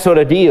not that sort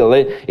of deal.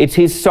 It's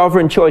his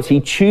sovereign choice.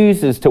 He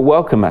chooses to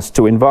welcome us,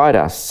 to invite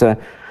us.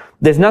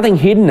 There's nothing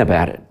hidden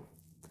about it.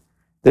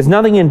 There's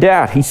nothing in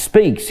doubt. He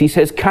speaks. He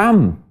says,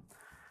 come.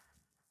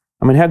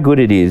 I mean, how good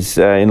it is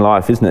in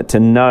life, isn't it, to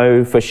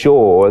know for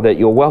sure that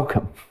you're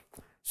welcome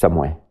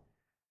somewhere.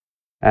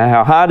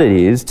 How hard it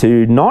is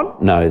to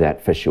not know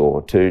that for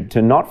sure,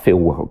 to not feel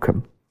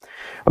welcome.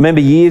 I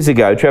remember years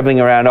ago travelling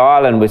around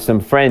Ireland with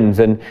some friends,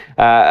 and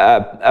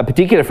a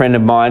particular friend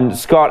of mine,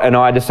 Scott, and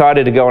I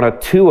decided to go on a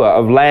tour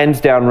of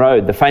Lansdowne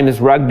Road, the famous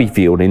rugby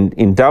field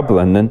in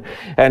Dublin.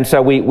 And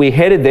so we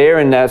headed there,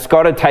 and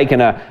Scott had taken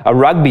a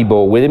rugby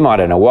ball with him. I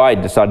don't know why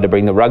he decided to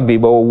bring the rugby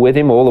ball with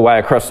him all the way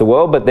across the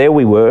world, but there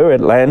we were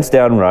at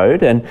Lansdowne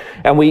Road, and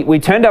we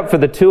turned up for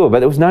the tour, but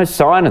there was no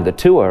sign of the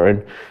tour.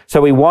 And so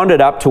we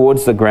wandered up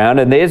towards the ground,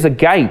 and there's a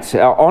gate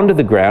onto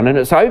the ground, and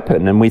it's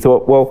open. And we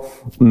thought, well,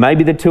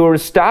 maybe the tour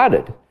has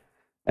started.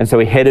 And so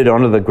we headed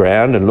onto the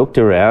ground and looked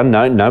around,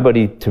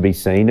 nobody to be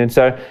seen. And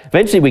so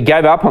eventually we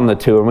gave up on the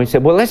tour, and we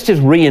said, well, let's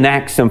just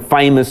reenact some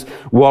famous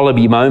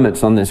Wallaby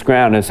moments on this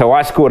ground. And so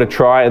I scored a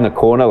try in the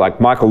corner like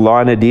Michael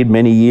Liner did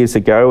many years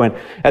ago. And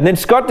then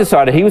Scott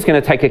decided he was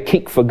going to take a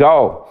kick for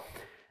goal.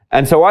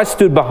 And so I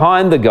stood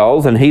behind the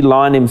goals, and he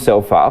lined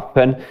himself up.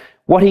 And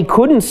what he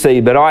couldn't see,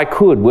 but I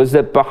could, was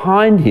that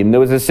behind him there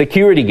was a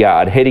security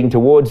guard heading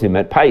towards him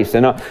at pace.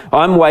 And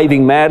I'm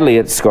waving madly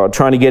at Scott,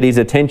 trying to get his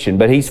attention,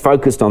 but he's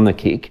focused on the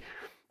kick.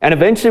 And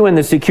eventually when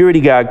the security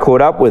guard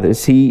caught up with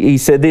us, he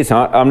said this.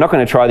 I'm not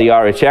going to try the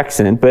Irish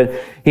accent, but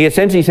he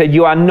essentially said,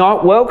 you are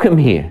not welcome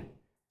here.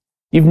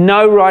 You've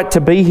no right to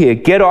be here.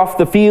 Get off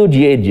the field,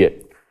 you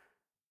idiot.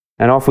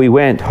 And off we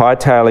went,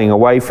 hightailing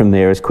away from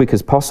there as quick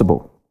as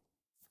possible.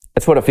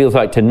 That's what it feels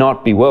like to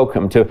not be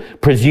welcome, to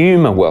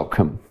presume a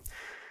welcome.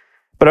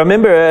 But I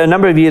remember a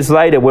number of years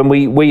later when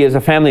we as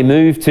a family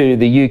moved to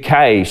the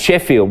UK,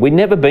 Sheffield. We'd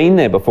never been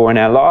there before in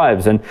our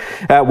lives. And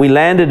we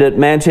landed at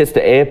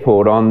Manchester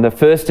Airport on the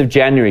 1st of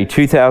January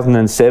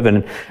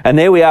 2007. And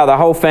there we are, the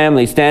whole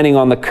family standing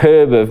on the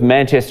curb of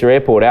Manchester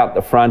Airport out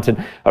the front.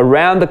 And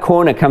around the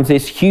corner comes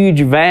this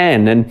huge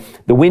van and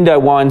the window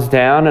winds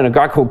down. And a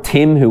guy called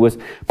Tim, who was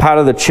part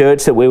of the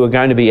church that we were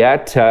going to be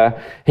at,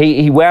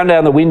 he wound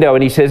down the window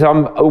and he says,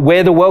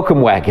 "We're the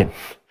welcome wagon."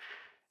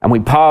 And we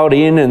piled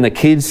in and the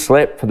kids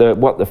slept for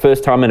the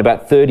first time in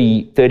about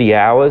 30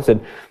 hours.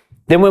 And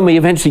then when we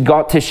eventually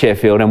got to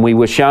Sheffield and we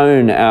were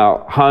shown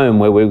our home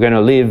where we were going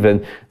to live,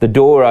 and the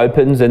door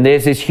opens and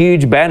there's this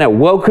huge banner,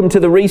 "Welcome to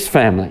the Reese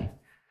family."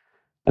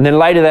 And then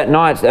later that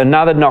night,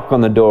 another knock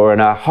on the door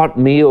and a hot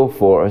meal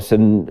for us.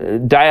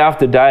 And day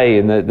after day,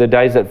 and the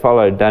days that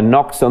followed,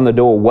 knocks on the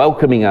door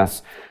welcoming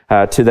us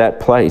to that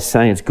place,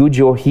 saying, "It's good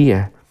you're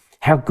here."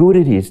 How good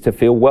it is to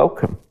feel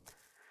welcome.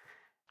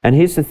 And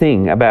here's the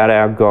thing about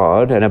our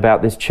God and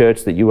about this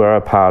church that you are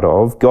a part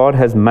of. God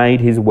has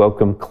made his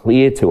welcome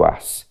clear to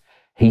us.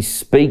 He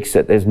speaks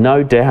it, there's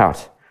no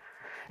doubt.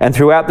 And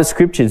throughout the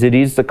scriptures, it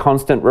is the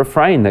constant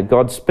refrain that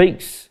God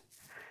speaks.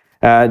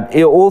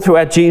 All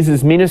throughout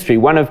Jesus' ministry,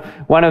 one of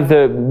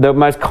the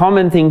most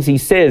common things he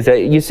says,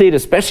 you see it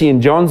especially in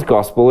John's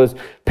gospel, as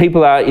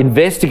people are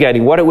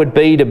investigating what it would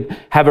be to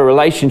have a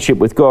relationship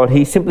with God.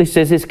 He simply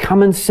says this,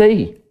 "Come and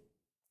see.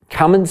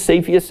 Come and see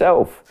for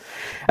yourself."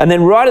 And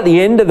then right at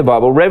the end of the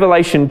Bible,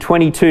 Revelation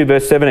 22,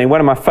 verse 17,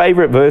 one of my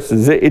favourite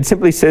verses, it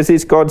simply says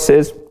this. God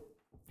says,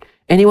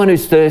 "Anyone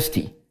who's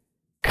thirsty,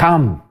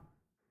 come.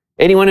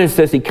 Anyone who's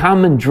thirsty,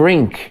 come and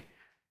drink."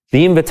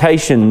 The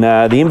invitation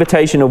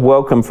of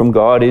welcome from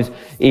God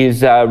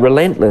is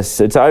relentless.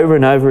 It's over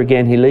and over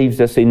again. He leaves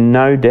us in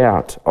no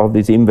doubt of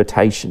this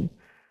invitation.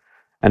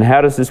 And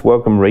how does this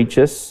welcome reach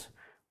us?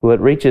 Well,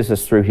 it reaches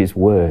us through his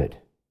word.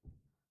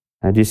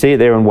 And do you see it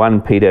there in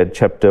 1 Peter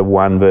chapter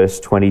 1, verse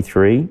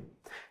 23?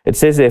 It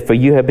says there, "For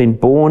you have been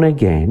born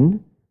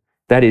again,"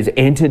 that is,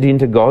 entered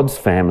into God's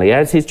family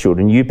as his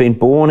children. You've been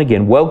born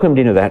again, welcomed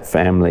into that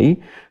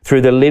family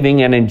through the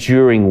living and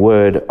enduring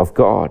word of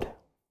God.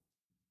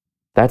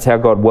 That's how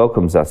God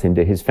welcomes us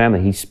into his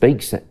family. He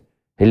speaks it.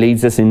 He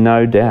leaves us in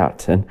no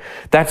doubt. And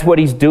that's what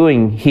he's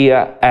doing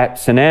here at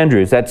St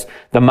Andrews. That's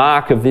the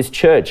mark of this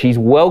church. He's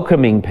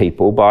welcoming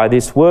people by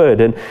this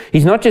word. And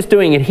he's not just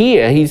doing it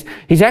here.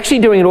 He's actually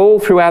doing it all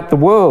throughout the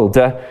world.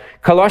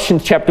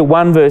 Colossians chapter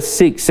 1 verse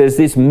 6 says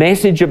this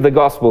message of the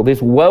gospel,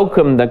 this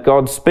welcome that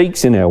God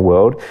speaks in our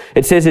world,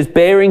 it says it's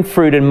bearing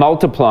fruit and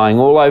multiplying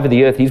all over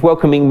the earth. He's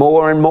welcoming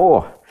more and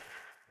more.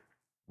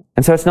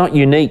 And so it's not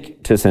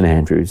unique to St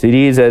Andrews. It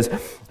is, as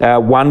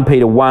 1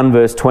 Peter 1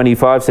 verse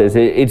 25 says,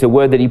 it's a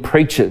word that he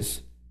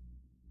preaches.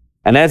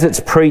 And as it's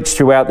preached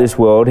throughout this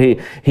world,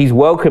 he's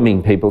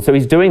welcoming people. So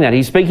he's doing that.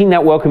 He's speaking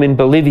that welcome in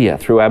Bolivia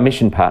through our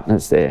mission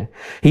partners there.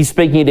 He's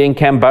speaking it in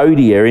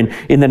Cambodia,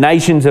 in the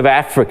nations of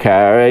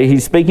Africa.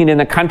 He's speaking it in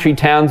the country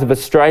towns of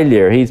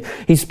Australia.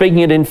 He's speaking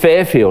it in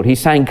Fairfield. He's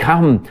saying,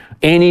 "Come,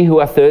 any who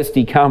are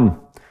thirsty,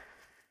 come."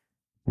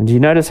 And do you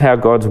notice how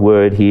God's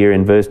word here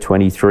in verse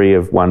 23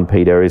 of 1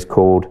 Peter is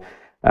called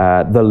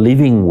the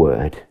living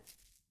word?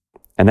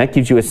 And that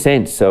gives you a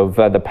sense of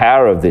the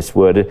power of this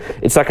word.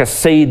 It's like a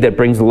seed that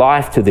brings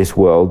life to this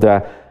world.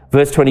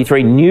 Verse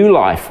 23, new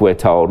life, we're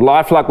told.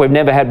 Life like we've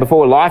never had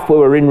before. Life where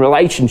we're in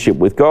relationship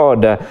with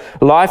God.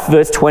 Life,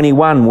 verse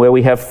 21, where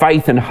we have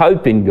faith and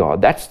hope in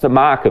God. That's the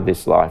mark of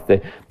this life,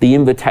 the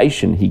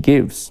invitation he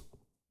gives.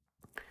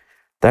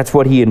 That's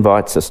what he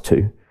invites us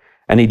to.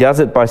 And he does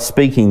it by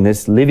speaking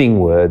this living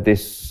word,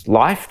 this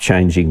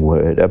life-changing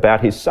word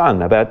about his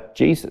son, about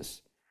Jesus.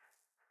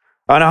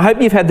 And I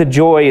hope you've had the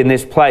joy in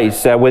this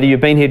place, whether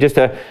you've been here just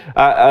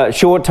a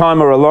short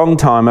time or a long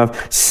time,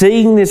 of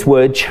seeing this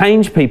word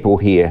change people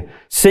here,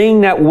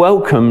 seeing that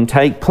welcome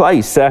take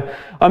place. I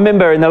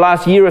remember in the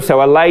last year or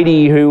so, a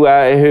lady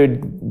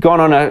who'd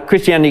gone on a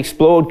Christianity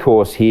Explored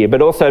course here,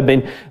 but also had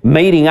been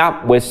meeting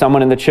up with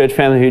someone in the church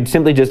family who'd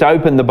simply just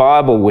opened the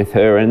Bible with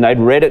her and they'd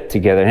read it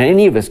together. And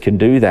any of us can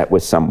do that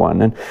with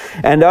someone.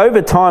 And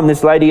over time,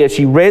 this lady, as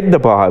she read the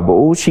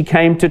Bible, she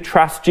came to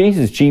trust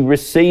Jesus. She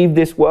received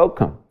this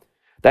welcome.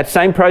 That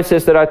same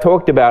process that I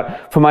talked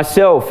about for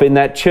myself in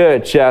that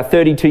church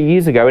 32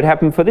 years ago, it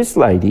happened for this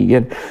lady.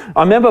 And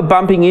I remember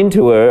bumping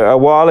into her a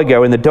while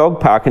ago in the dog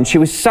park, and she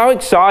was so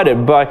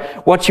excited by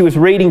what she was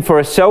reading for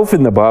herself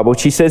in the Bible.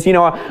 She says, "You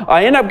know,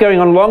 I end up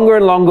going on longer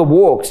and longer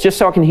walks just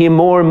so I can hear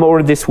more and more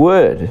of this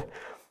word."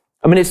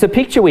 I mean, it's the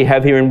picture we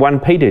have here in 1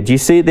 Peter. Do you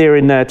see it there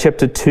in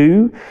chapter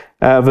 2,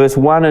 verse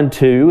 1 and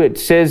 2? It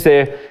says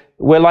there,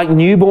 we're like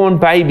newborn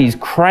babies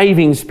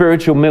craving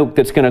spiritual milk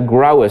that's going to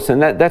grow us.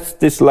 And that's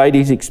this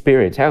lady's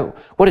experience.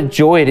 What a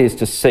joy it is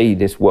to see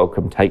this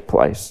welcome take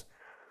place.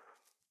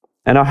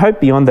 And I hope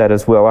beyond that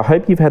as well, I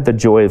hope you've had the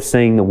joy of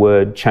seeing the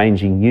word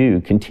changing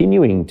you,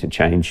 continuing to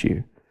change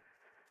you.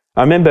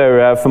 I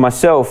remember for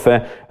myself,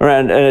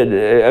 around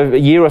a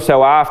year or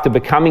so after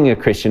becoming a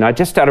Christian, I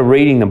just started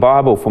reading the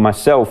Bible for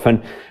myself,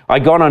 and I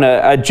got on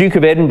a Duke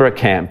of Edinburgh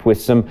camp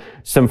with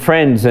some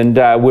friends, and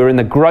we were in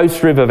the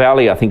Gross River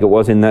Valley, I think it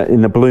was, in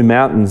the Blue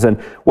Mountains. And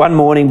one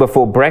morning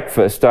before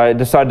breakfast, I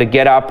decided to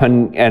get up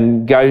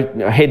and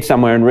go head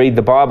somewhere and read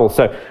the Bible.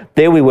 So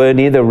there we were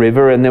near the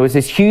river, and there was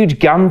this huge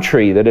gum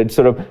tree that had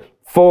sort of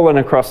fallen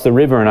across the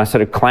river, and I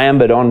sort of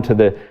clambered onto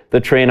the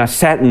tree, and I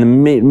sat in the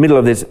middle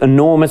of this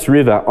enormous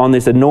river on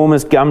this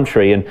enormous gum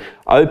tree and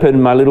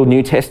opened my little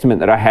New Testament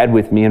that I had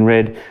with me and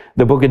read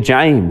the book of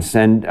James.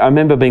 And I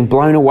remember being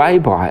blown away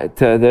by it,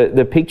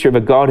 the picture of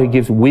a God who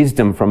gives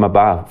wisdom from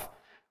above,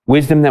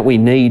 wisdom that we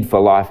need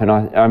for life. And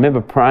I remember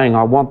praying,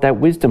 I want that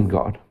wisdom,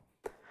 God.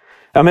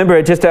 I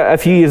remember just a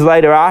few years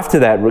later after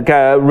that,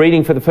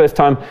 reading for the first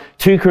time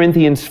 2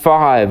 Corinthians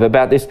 5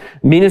 about this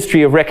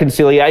ministry of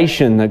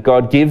reconciliation that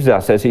God gives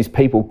us as his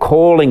people,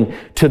 calling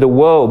to the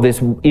world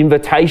this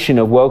invitation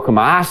of welcome,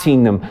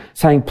 asking them,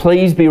 saying,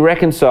 please be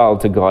reconciled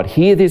to God.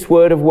 Hear this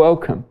word of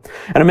welcome.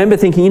 And I remember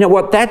thinking, you know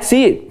what, that's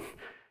it.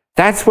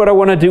 That's what I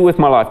want to do with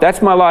my life.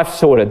 That's my life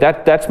sorted.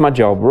 That's my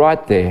job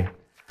right there.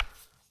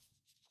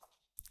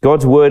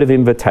 God's word of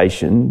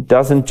invitation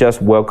doesn't just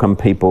welcome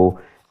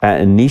people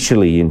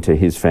initially into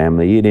his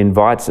family. It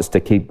invites us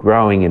to keep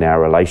growing in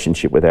our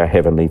relationship with our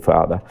Heavenly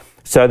Father.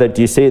 So that,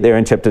 do you see it there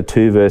in chapter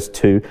 2, verse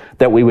 2,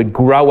 that we would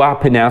grow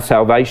up in our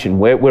salvation.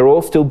 We're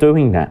all still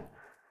doing that.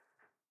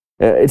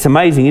 It's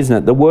amazing, isn't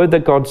it? The word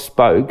that God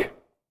spoke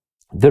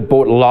that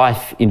brought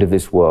life into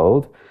this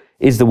world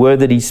is the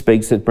word that he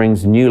speaks that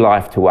brings new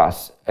life to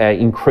us,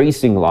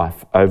 increasing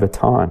life over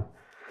time.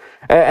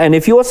 And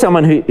if you're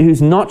someone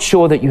who's not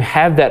sure that you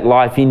have that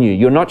life in you,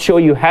 you're not sure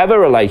you have a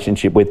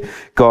relationship with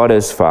God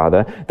as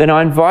Father, then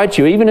I invite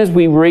you, even as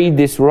we read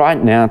this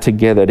right now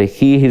together, to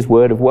hear his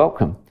word of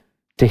welcome,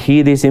 to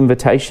hear this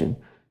invitation,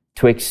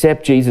 to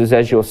accept Jesus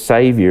as your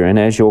Saviour and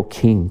as your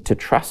King, to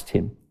trust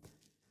him.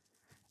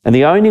 And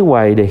the only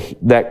way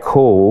that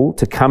call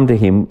to come to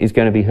him is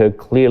going to be heard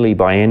clearly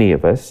by any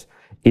of us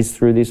is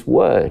through this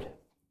word.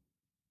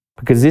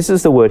 Because this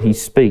is the word he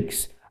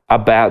speaks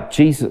about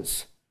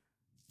Jesus.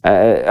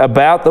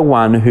 About the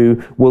one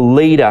who will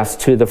lead us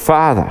to the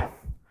Father.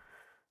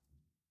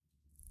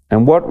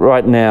 And what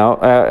right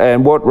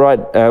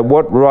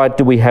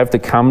do we have to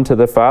come to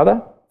the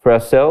Father for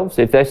ourselves?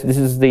 If this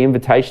is the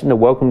invitation, the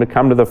welcome to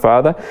come to the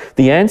Father,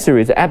 the answer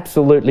is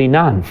absolutely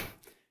none.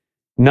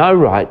 No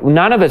right.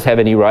 None of us have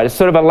any right. It's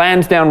sort of a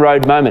Lansdowne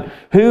Road moment.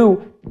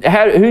 Who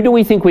do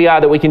we think we are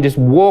that we can just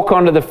walk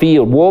onto the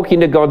field, walk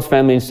into God's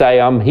family and say,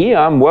 I'm here,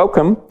 I'm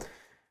welcome,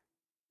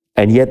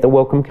 and yet the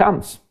welcome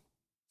comes?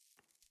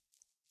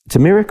 It's a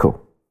miracle.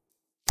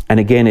 And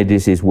again, it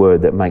is his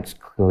word that makes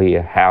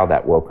clear how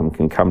that welcome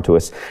can come to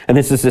us. And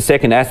this is the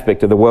second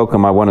aspect of the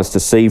welcome I want us to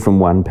see from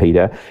 1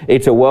 Peter.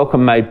 It's a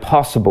welcome made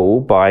possible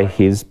by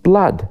his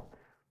blood.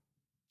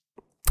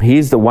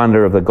 Here's the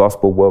wonder of the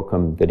gospel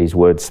welcome that his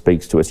word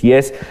speaks to us.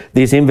 Yes,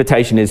 this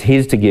invitation is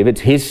his to give.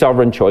 It's his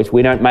sovereign choice.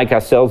 We don't make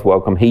ourselves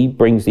welcome. He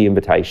brings the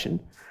invitation.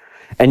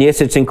 And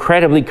yes, it's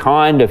incredibly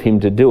kind of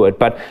him to do it,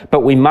 but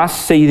we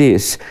must see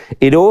this.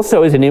 It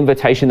also is an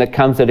invitation that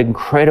comes at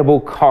incredible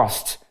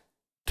cost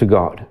to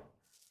God.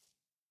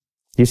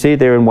 You see it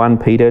there in 1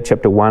 Peter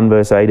chapter 1,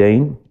 verse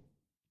 18.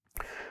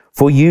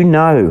 For you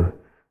know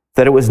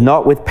that it was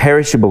not with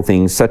perishable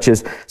things such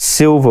as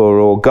silver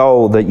or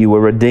gold that you were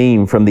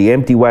redeemed from the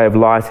empty way of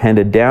life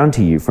handed down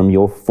to you from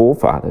your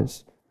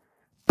forefathers,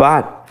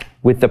 but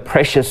with the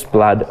precious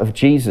blood of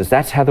Jesus.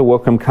 That's how the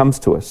welcome comes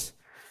to us.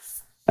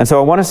 And so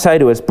I want to say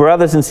to us,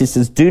 brothers and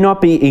sisters, do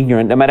not be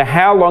ignorant, no matter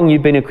how long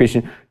you've been a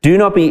Christian, do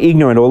not be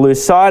ignorant or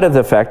lose sight of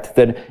the fact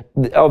that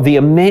of the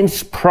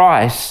immense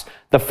price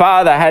the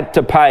Father had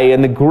to pay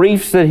and the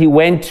griefs that he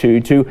went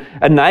to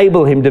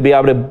enable him to be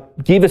able to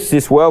give us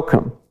this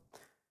welcome.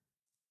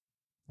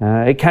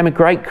 It came at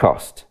great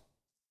cost.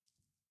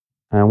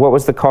 What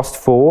was the cost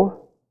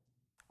for?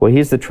 Well,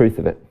 here's the truth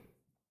of it.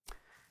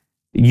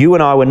 You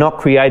and I were not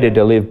created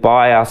to live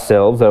by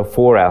ourselves or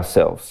for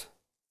ourselves.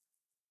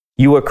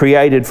 You were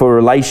created for a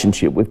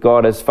relationship with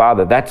God as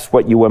Father. That's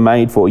what you were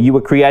made for. You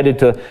were created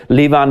to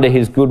live under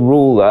his good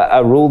rule,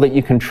 a rule that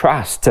you can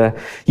trust.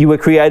 You were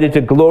created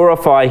to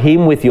glorify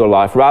him with your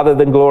life rather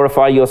than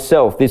glorify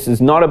yourself. This is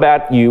not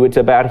about you, it's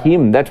about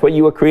him. That's what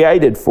you were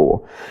created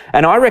for.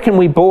 And I reckon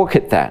we balk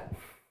at that.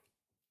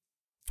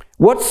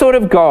 What sort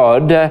of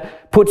God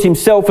puts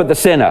himself at the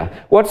center?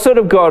 What sort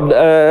of God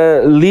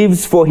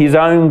lives for his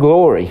own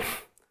glory?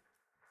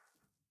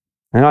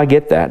 And I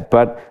get that,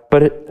 but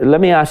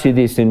let me ask you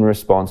this in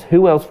response.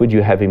 Who else would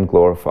you have him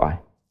glorify?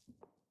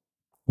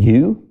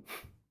 You?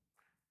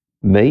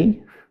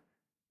 Me?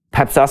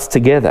 Perhaps us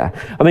together?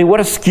 I mean, what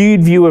a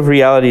skewed view of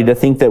reality to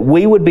think that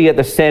we would be at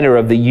the center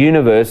of the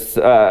universe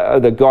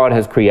that God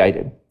has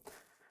created.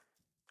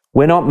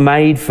 We're not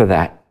made for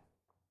that.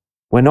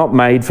 We're not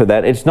made for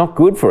that. It's not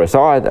good for us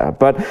either.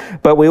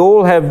 But we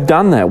all have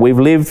done that. We've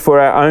lived for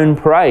our own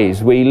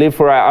praise. We live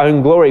for our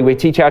own glory. We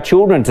teach our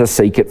children to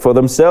seek it for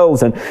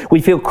themselves. And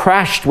we feel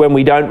crushed when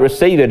we don't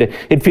receive it.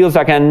 It feels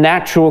like a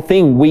natural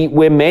thing.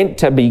 We're meant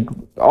to be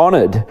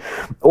honoured.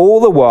 All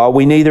the while,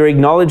 we neither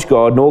acknowledge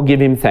God nor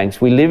give him thanks.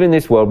 We live in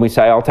this world and we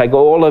say, I'll take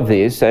all of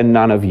this and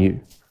none of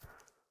you.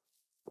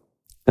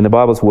 And the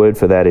Bible's word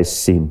for that is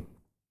sin.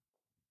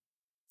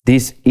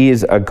 This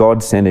is a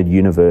God-centered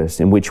universe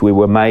in which we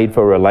were made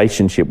for a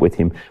relationship with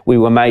him. We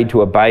were made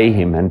to obey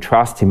him and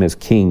trust him as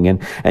king,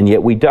 and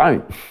yet we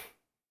don't.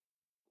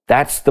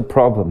 That's the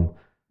problem.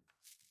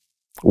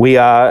 We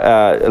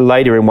are,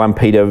 later in 1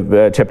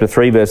 Peter chapter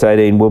 3, verse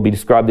 18, will be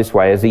described this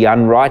way as the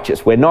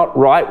unrighteous. We're not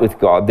right with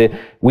God.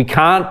 We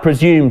can't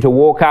presume to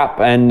walk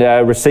up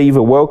and receive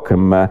a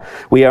welcome.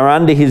 We are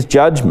under his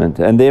judgment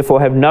and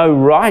therefore have no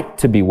right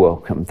to be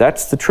welcomed.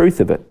 That's the truth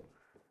of it.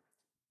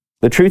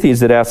 The truth is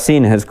that our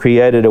sin has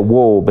created a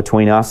wall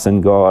between us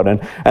and God,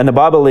 and the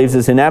Bible leaves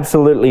us in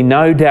absolutely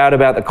no doubt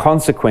about the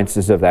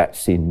consequences of that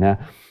sin.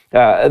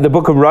 The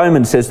book of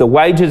Romans says the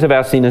wages of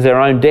our sin is our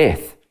own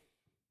death.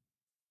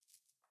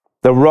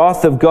 The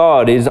wrath of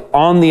God is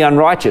on the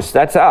unrighteous.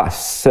 That's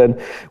us. And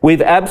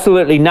we've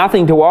absolutely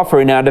nothing to offer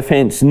in our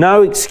defense.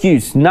 No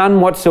excuse, none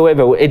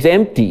whatsoever. It's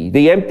empty.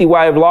 The empty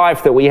way of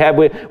life that we have,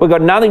 we've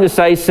got nothing to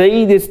say,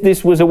 see,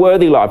 this was a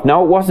worthy life.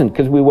 No, it wasn't,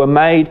 because we were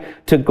made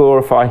to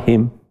glorify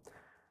him.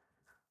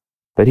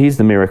 But here's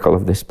the miracle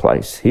of this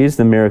place. Here's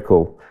the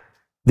miracle.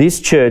 This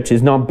church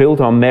is not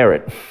built on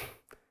merit,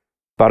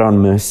 but on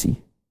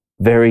mercy.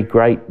 Very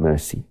great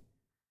mercy.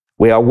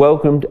 We are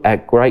welcomed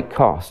at great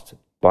cost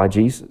by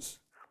Jesus.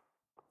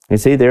 You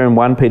see there in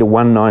 1 Peter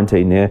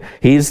 1:19 there,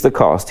 here's the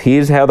cost.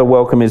 Here's how the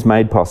welcome is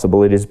made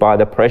possible. It is by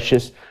the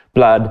precious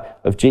blood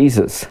of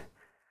Jesus.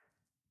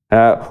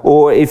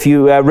 Or if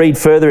you read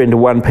further into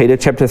 1 Peter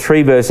chapter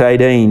 3 verse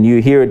 18,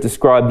 you hear it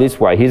described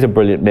this way. Here's a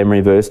brilliant memory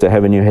verse to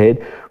have in your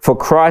head. For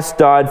Christ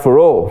died for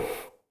all.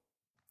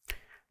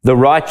 The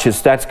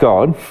righteous, that's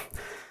God.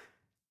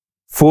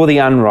 For the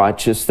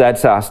unrighteous,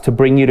 that's us, to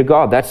bring you to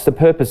God. That's the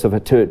purpose of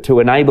it, to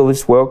enable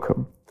this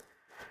welcome.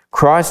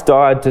 Christ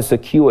died to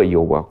secure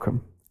your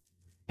welcome.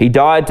 He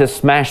died to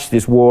smash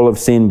this wall of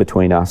sin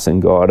between us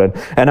and God.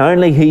 And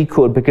only he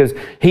could, because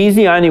he's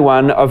the only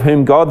one of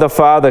whom God the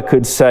Father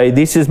could say,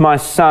 this is my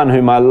Son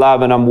whom I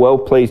love and I'm well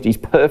pleased. He's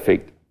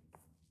perfect.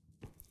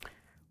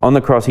 On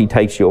the cross, he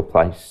takes your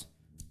place.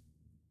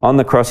 On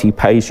the cross, he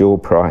pays your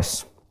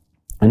price.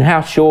 And how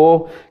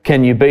sure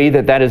can you be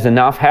that that is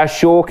enough? How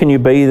sure can you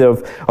be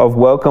of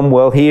welcome?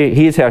 Well,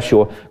 here's how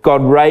sure.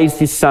 God raised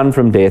his Son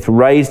from death,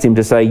 raised him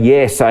to say,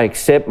 yes, I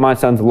accept my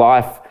Son's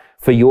life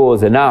for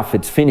yours. Enough,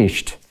 it's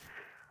finished.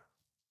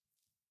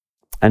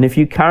 And if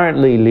you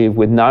currently live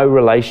with no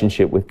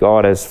relationship with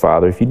God as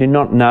Father, if you do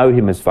not know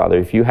him as Father,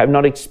 if you have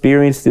not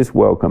experienced this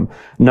welcome,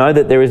 know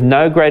that there is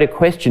no greater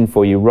question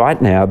for you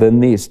right now than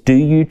this. Do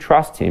you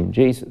trust him,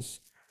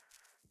 Jesus?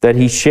 That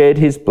he shed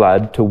his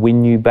blood to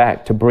win you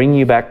back, to bring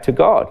you back to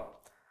God.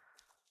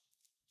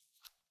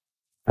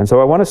 And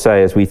so I want to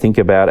say, as we think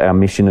about our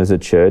mission as a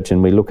church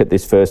and we look at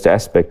this first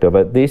aspect of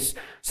it, this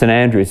St.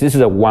 Andrews, this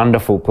is a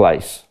wonderful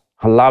place.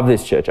 I love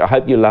this church. I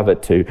hope you love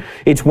it too.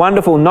 It's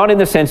wonderful, not in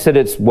the sense that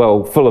it's,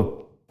 well, full of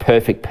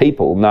perfect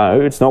people.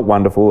 No, it's not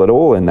wonderful at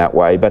all in that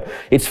way, but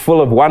it's full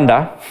of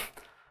wonder,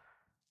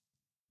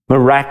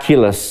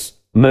 miraculous,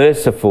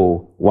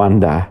 merciful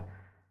wonder.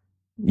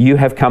 You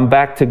have come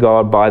back to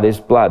God by this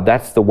blood.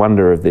 That's the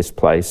wonder of this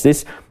place.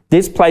 This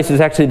place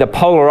is actually the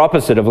polar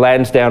opposite of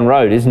Lansdowne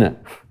Road, isn't it?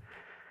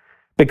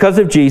 Because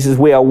of Jesus,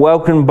 we are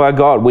welcomed by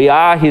God. We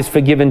are his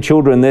forgiven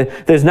children.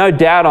 There's no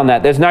doubt on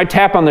that. There's no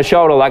tap on the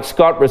shoulder like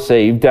Scott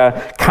received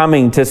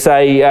coming to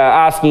say,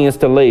 asking us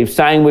to leave,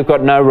 saying we've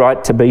got no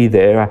right to be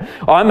there.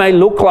 I may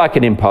look like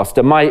an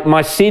imposter.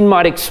 My sin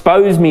might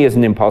expose me as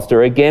an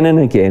imposter again and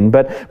again,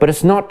 but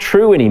it's not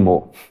true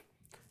anymore.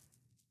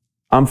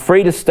 I'm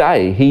free to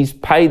stay. He's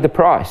paid the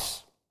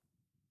price.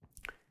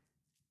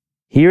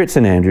 Here at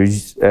St.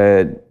 Andrews,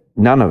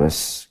 none of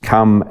us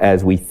come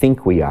as we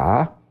think we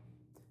are.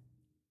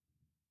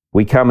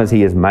 We come as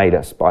he has made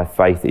us by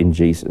faith in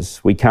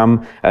Jesus. We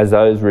come as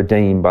those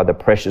redeemed by the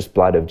precious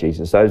blood of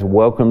Jesus, those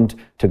welcomed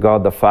to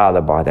God the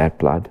Father by that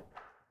blood.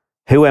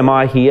 Who am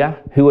I here?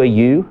 Who are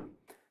you?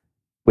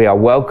 We are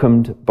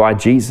welcomed by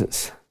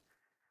Jesus.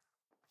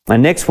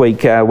 And next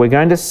week, we're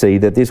going to see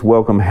that this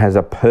welcome has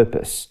a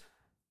purpose,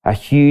 a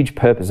huge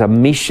purpose, a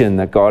mission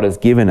that God has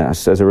given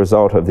us as a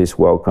result of this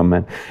welcome.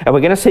 And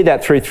we're going to see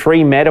that through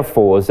three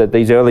metaphors that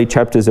these early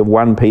chapters of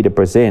 1 Peter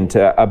present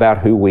about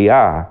who we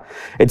are.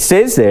 It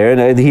says there,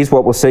 and here's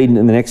what we'll see in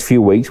the next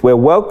few weeks, we're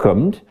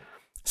welcomed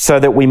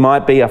so that we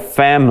might be a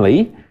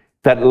family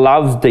that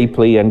loves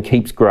deeply and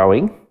keeps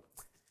growing.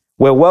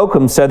 We're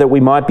welcomed so that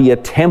we might be a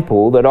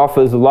temple that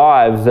offers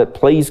lives that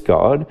please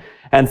God.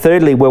 And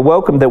thirdly, we're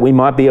welcomed that we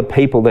might be a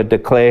people that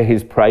declare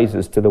his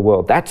praises to the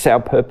world. That's our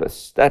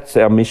purpose. That's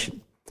our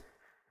mission.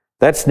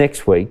 That's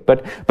next week.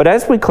 But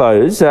as we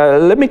close,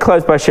 let me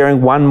close by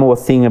sharing one more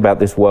thing about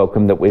this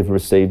welcome that we've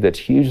received that's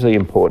hugely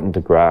important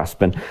to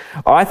grasp. And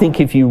I think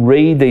if you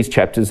read these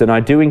chapters, and I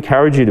do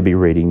encourage you to be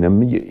reading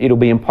them, it'll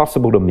be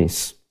impossible to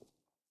miss.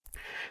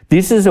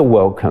 This is a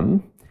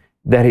welcome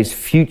that is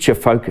future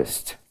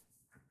focused.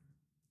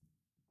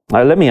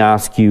 Let me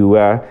ask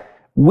you,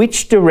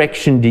 which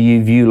direction do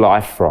you view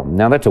life from?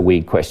 Now, that's a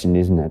weird question,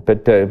 isn't it?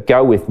 But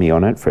go with me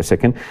on it for a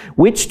second.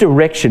 Which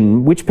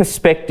direction, which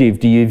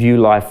perspective do you view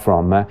life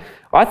from?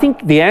 I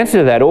think the answer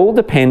to that all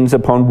depends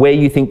upon where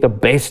you think the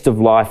best of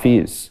life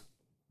is.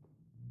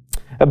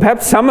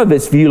 Perhaps some of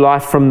us view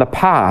life from the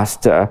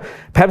past.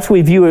 Perhaps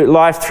we view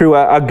life through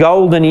a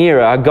golden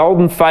era, a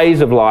golden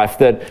phase of life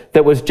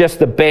that was just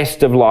the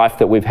best of life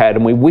that we've had,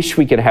 and we wish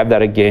we could have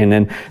that again.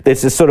 And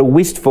there's this sort of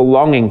wistful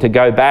longing to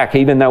go back,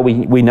 even though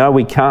we know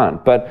we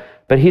can't. But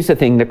here's the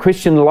thing, the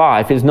Christian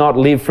life is not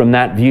lived from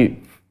that view.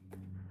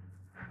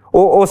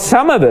 Or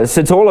some of us,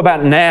 it's all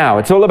about now.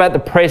 It's all about the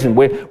present.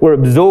 We're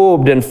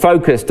absorbed and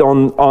focused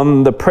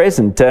on the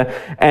present.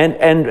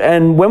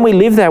 And when we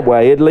live that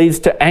way, it leads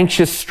to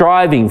anxious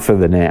striving for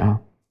the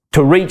now,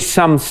 to reach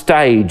some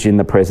stage in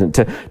the present,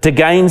 to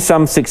gain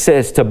some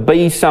success, to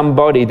be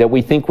somebody that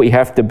we think we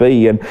have to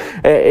be. And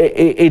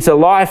it's a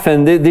life,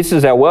 and this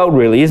is our world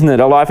really, isn't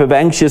it? A life of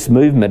anxious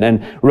movement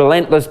and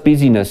relentless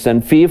busyness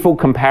and fearful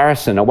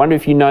comparison. I wonder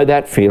if you know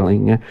that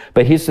feeling.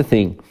 But here's the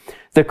thing.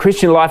 The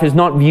Christian life is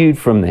not viewed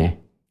from there.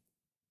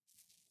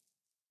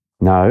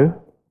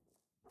 No,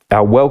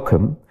 our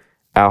welcome,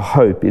 our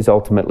hope is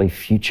ultimately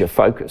future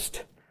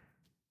focused.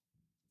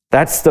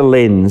 That's the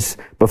lens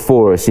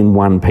before us in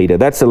 1 Peter.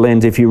 That's the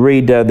lens. If you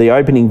read the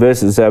opening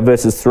verses,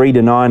 verses 3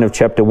 to 9 of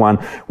chapter 1,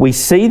 we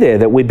see there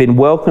that we've been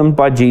welcomed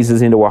by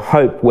Jesus into a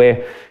hope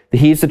where,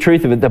 here's the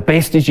truth of it, the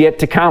best is yet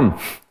to come.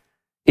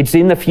 It's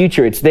in the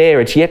future. It's there.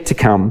 It's yet to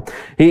come.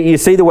 You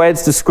see the way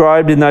it's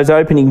described in those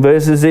opening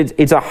verses?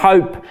 It's a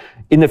hope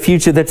in the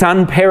future that's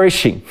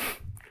unperishing.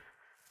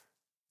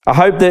 A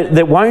hope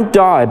that won't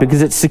die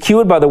because it's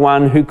secured by the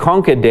one who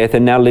conquered death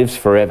and now lives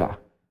forever.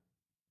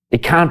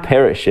 It can't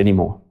perish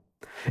anymore.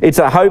 It's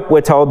a hope,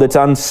 we're told, that's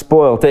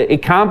unspoilt.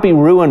 It can't be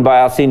ruined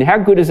by our sin. How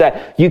good is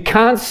that? You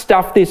can't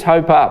stuff this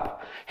hope up.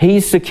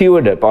 He's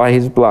secured it by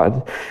his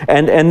blood.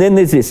 And then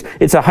there's this.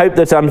 It's a hope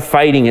that's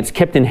unfading. It's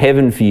kept in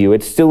heaven for you.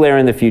 It's still there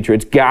in the future.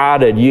 It's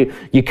guarded.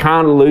 You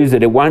can't lose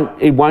it. It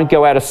won't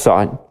go out of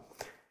sight.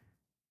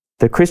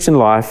 The Christian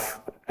life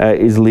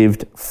is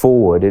lived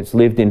forward. It's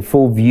lived in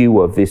full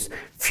view of this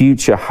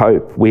future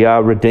hope. We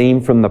are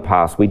redeemed from the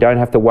past. We don't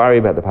have to worry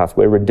about the past.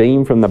 We're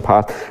redeemed from the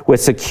past. We're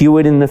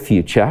secured in the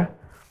future.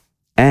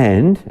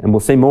 And we'll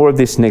see more of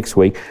this next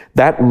week,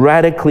 that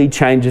radically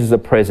changes the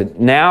present.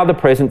 Now the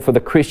present for the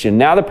Christian,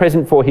 now the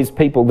present for his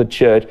people, the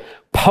church,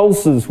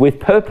 pulses with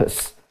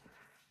purpose.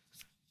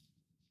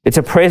 It's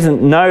a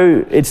present,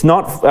 it's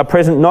not a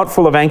present not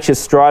full of anxious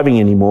striving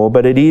anymore,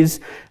 but it is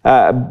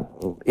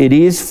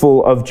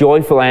full of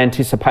joyful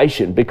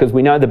anticipation because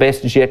we know the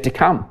best is yet to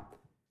come.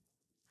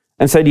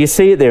 And so do you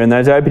see it there in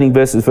those opening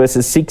verses,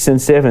 verses 6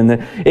 and 7?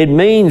 That it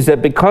means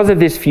that because of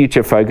this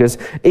future focus,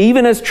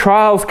 even as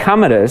trials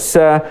come at us,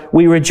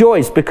 we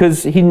rejoice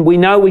because we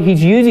know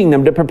he's using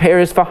them to prepare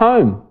us for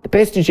home. The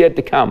best is yet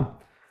to come.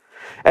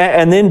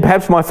 And then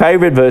perhaps my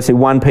favourite verse in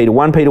 1 Peter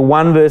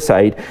 1 verse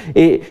 8,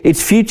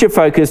 it's future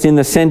focused in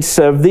the sense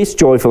of this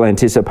joyful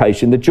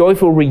anticipation, the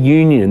joyful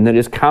reunion that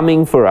is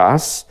coming for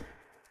us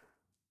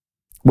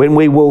when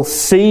we will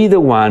see the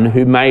one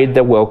who made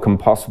the welcome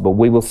possible.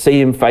 We will see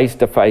him face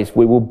to face.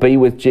 We will be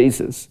with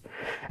Jesus.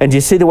 And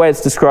you see the way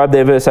it's described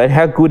there, verse 8.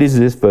 How good is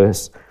this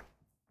verse?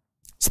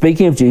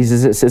 Speaking of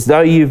Jesus, it says,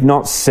 though you've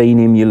not seen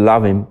him, you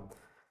love him.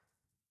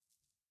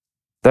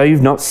 Though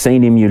you've not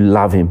seen him, you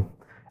love him.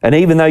 And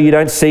even though you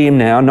don't see him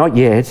now, not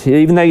yet,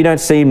 even though you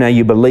don't see him now,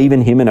 you believe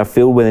in him and are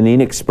filled with an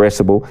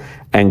inexpressible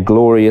and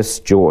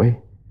glorious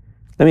joy.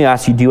 Let me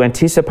ask you, do you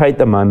anticipate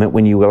the moment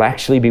when you will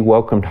actually be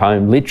welcomed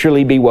home,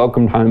 literally be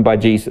welcomed home by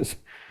Jesus?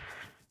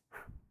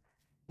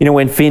 You know,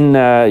 when Finn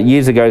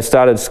years ago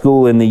started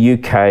school in the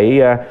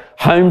UK,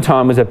 home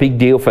time was a big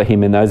deal for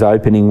him in those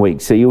opening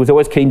weeks. So he was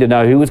always keen to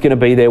know who was going to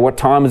be there, what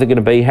time was it going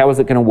to be, how was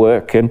it going to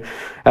work. And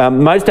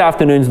most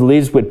afternoons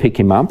Liz would pick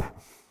him up.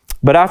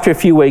 But after a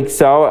few weeks,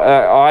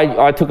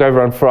 I took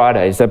over on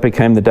Fridays. That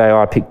became the day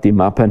I picked him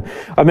up. And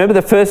I remember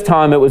the first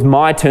time it was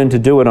my turn to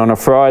do it on a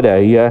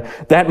Friday.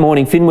 That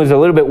morning, Finn was a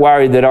little bit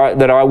worried that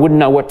I wouldn't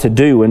know what to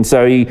do. And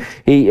so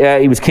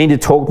he was keen to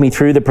talk me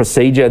through the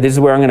procedure. This is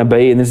where I'm going to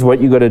be and this is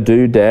what you've got to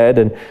do, Dad.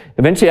 And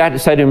eventually I had to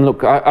say to him,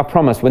 look, I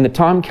promise when the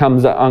time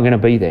comes, I'm going to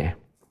be there.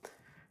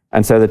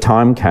 And so the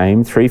time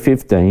came,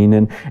 3:15,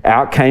 and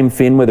out came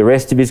Finn with the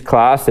rest of his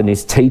class and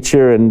his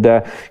teacher,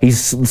 and he's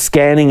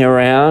scanning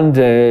around,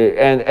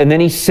 and then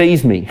he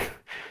sees me.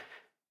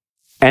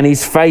 And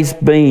his face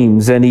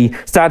beams, and he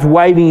starts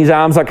waving his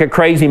arms like a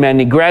crazy man,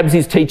 and he grabs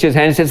his teacher's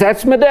hand and says,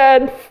 that's my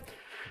dad.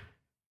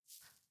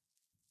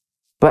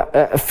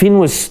 But Finn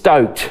was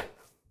stoked.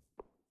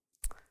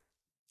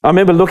 I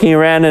remember looking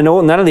around and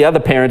none of the other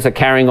parents are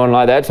carrying on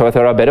like that, so I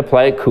thought I'd better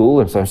play it cool.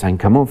 And so I was saying,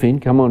 come on, Finn,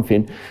 come on,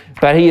 Finn.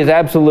 But he is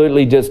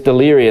absolutely just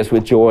delirious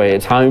with joy.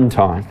 It's home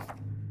time.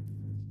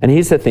 And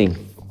here's the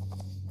thing.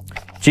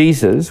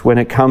 Jesus, when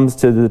it comes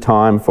to the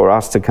time for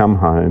us to come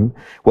home,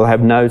 will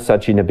have no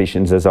such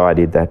inhibitions as I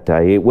did that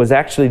day. It was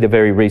actually the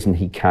very reason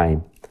he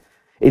came.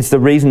 It's the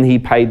reason he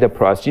paid the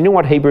price. Do you know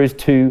what Hebrews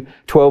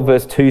 12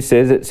 verse 2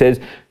 says? It says,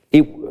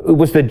 it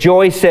was the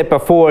joy set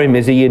before him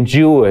as he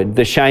endured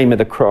the shame of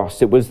the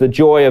cross. It was the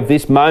joy of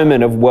this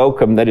moment of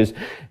welcome that is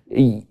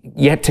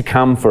yet to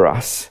come for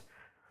us.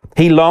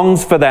 He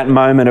longs for that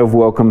moment of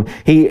welcome.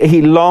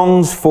 He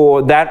longs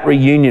for that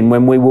reunion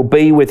when we will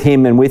be with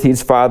him and with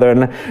his Father.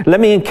 And let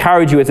me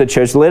encourage you as a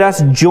church, let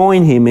us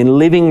join him in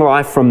living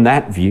life from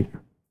that view.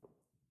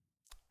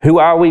 Who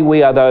are we?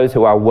 We are those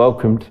who are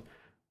welcomed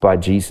by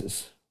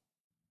Jesus.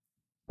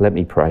 Let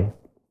me pray.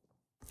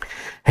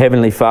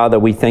 Heavenly Father,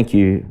 we thank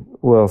you,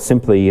 well,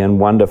 simply and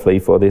wonderfully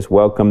for this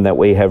welcome that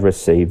we have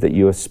received, that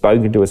you have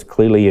spoken to us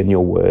clearly in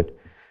your word,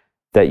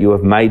 that you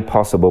have made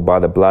possible by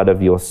the blood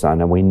of your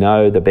Son. And we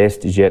know the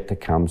best is yet to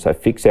come. So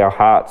fix our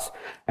hearts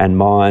and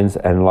minds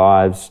and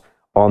lives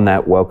on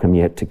that welcome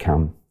yet to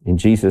come. In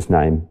Jesus'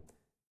 name,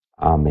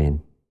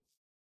 amen.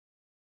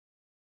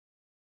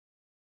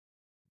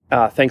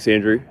 Thanks,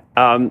 Andrew.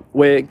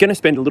 We're going to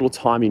spend a little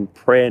time in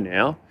prayer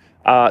now.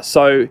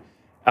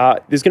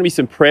 There's going to be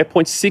some prayer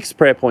points, 6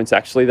 prayer points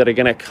actually, that are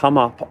going to come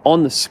up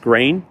on the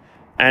screen.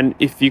 And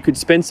if you could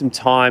spend some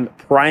time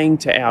praying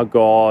to our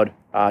God,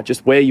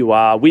 just where you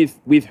are,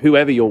 with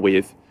whoever you're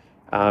with,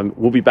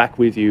 we'll be back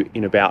with you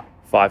in about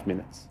 5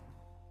 minutes.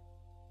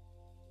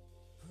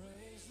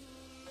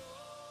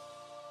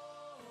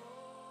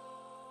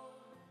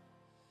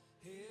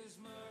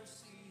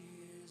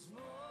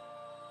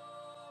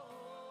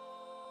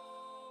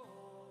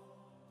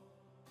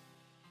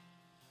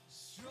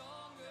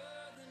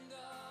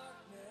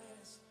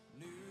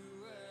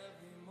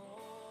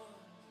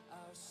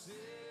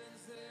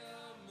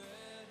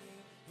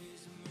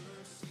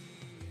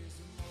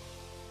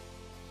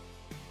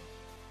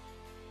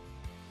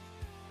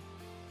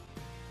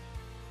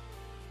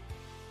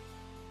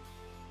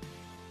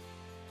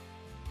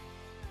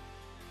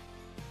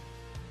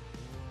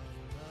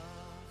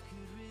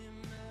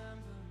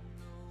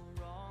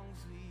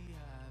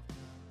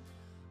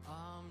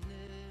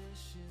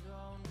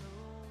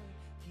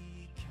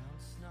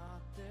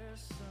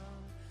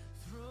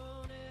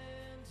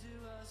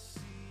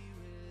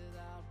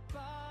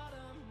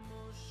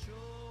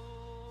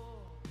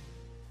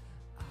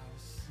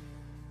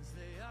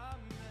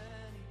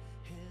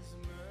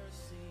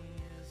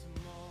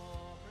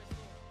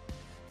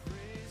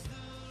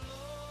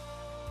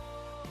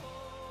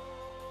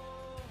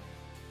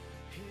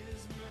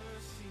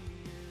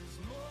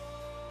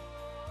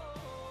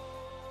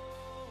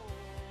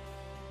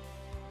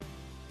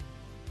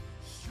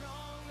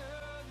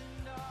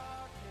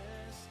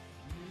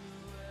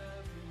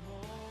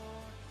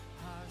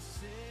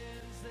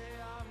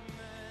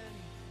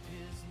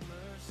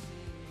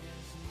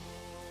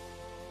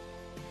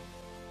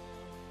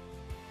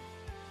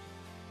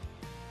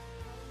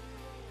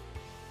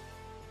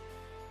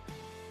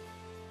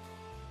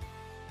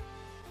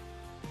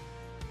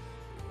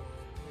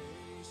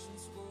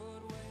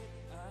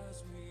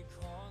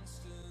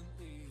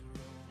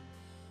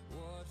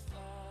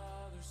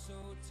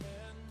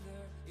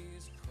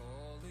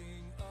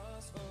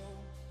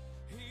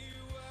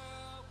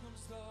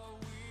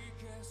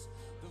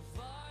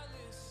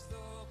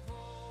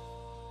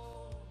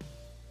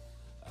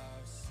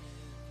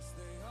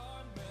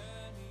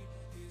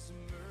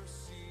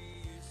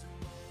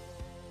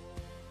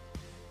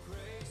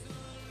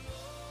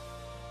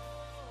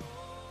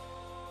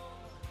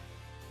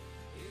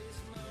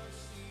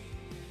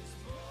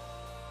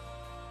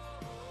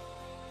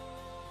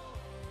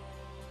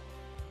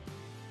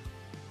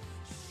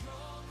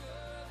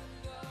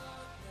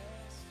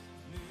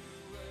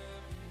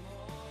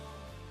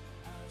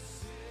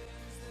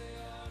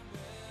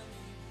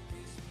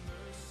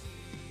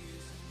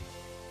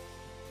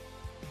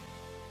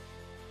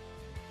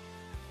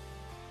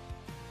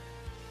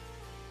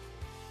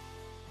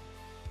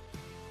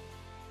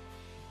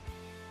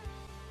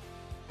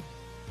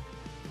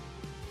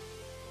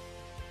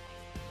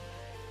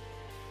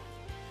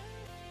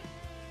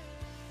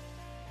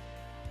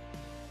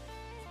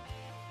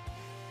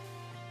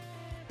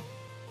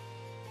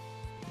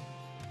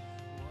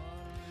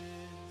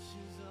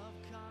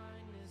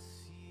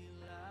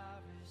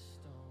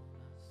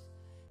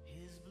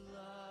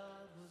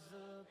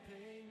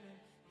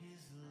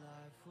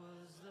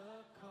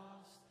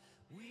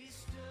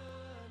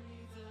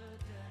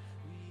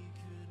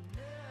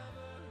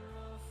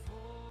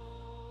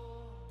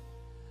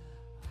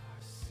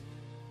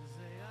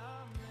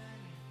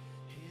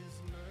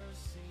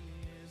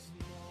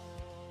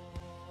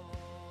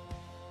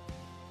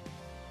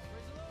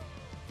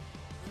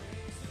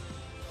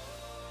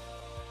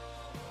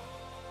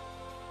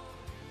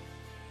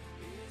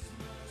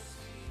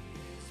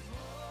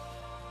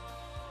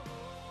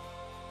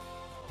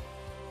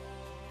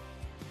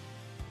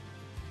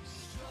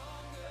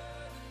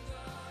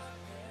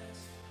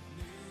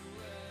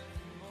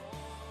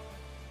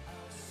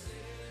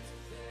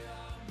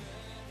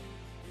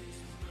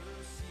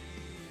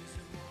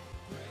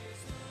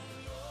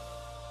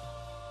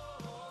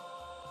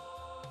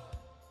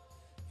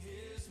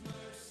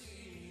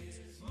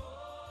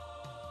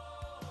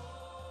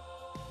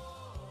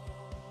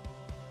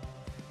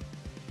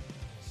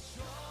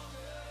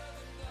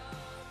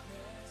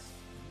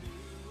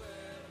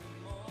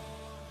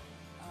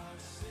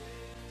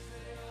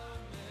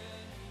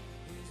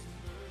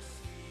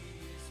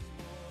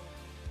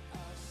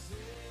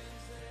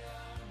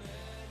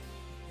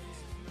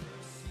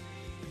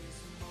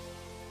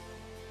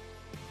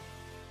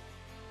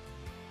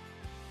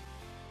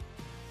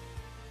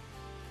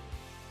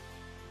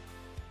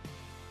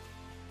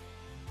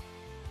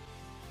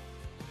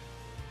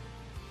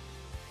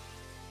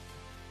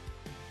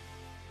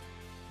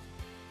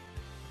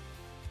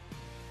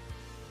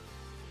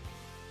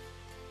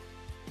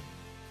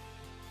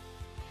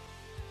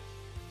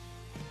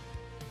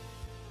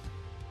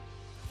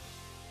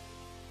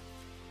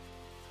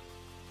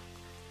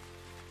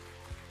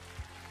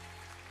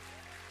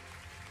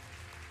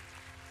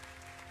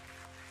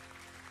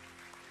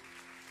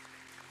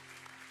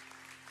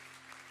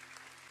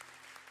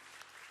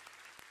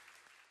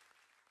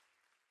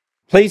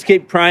 please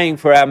keep praying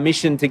for our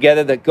mission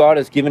together that God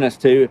has given us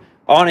to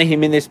honour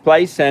him in this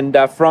place and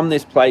from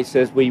this place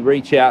as we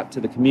reach out to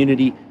the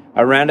community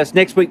around us.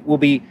 Next week, we'll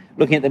be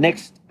looking at the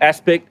next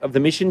aspect of the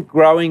mission,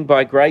 growing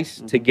by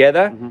grace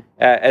together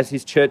as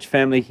his church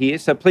family here.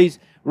 So please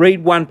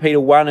read 1 Peter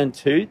 1 and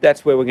 2.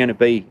 That's where we're going to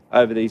be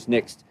over these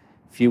next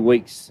few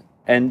weeks.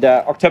 And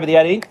October the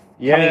 18th,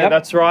 yeah,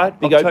 that's right.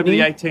 Big October opening.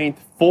 the 18th,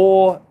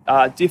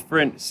 4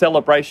 different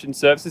celebration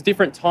services,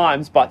 different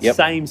times, but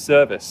same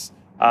service.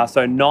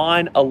 So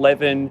 9,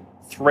 11,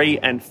 3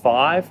 and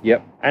 5.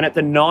 Yep. And at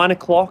the 9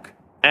 o'clock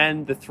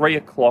and the 3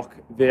 o'clock,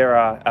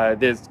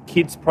 there's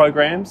kids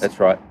programs. That's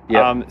right.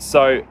 Yep.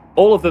 So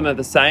all of them are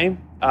the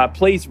same.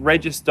 Please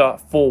register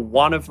for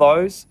one of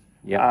those.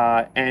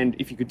 Yep. And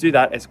if you could do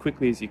that as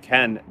quickly as you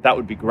can, that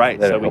would be great.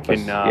 That'll so we help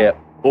can us.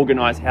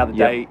 organise how the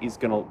day is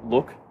going to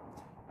look.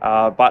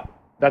 But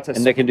that's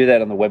and they can do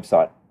that on the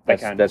website.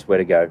 That's where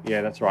to go. Yeah,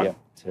 that's right.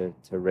 To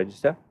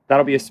register.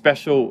 That'll be a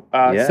special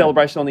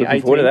celebration on the 18th.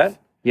 Looking forward to that.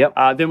 Yep.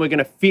 Then we're going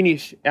to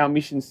finish our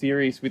mission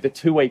series with the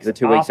 2 weeks The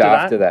 2 weeks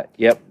after that.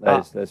 Yep.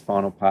 Those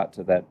final parts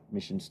of that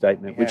mission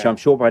statement, which I'm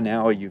sure by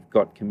now you've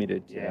got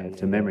committed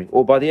to memory.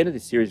 Or by the end of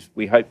this series,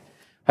 we hope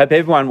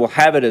everyone will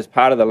have it as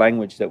part of the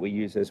language that we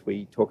use as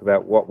we talk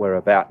about what we're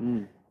about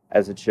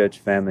as a church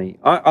family.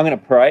 I'm going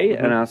to pray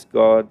and ask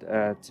God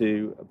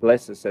to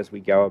bless us as we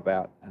go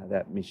about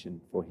that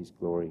mission for his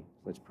glory.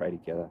 Let's pray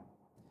together.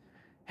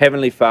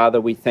 Heavenly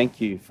Father, we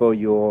thank you for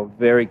your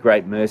very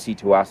great mercy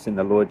to us in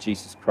the Lord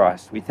Jesus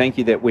Christ. We thank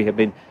you that we have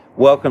been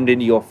welcomed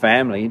into your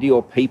family, into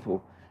your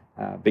people,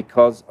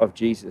 because of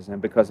Jesus and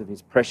because of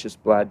his precious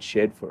blood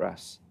shed for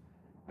us.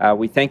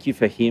 We thank you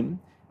for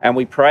him, and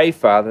we pray,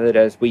 Father, that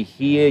as we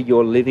hear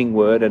your living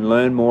word and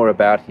learn more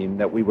about him,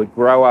 that we would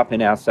grow up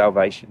in our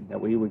salvation,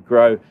 that we would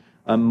grow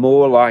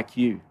more like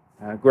you,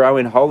 grow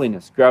in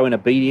holiness, grow in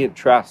obedient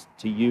trust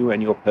to you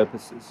and your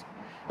purposes.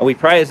 And we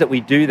pray as that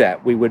we do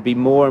that, we would be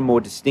more and more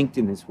distinct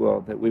in this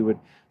world, that we would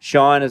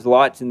shine as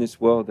lights in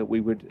this world, that we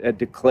would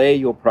declare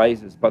your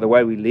praises by the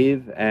way we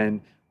live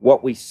and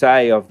what we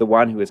say of the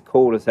one who has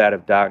called us out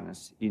of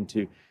darkness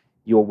into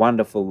your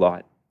wonderful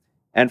light.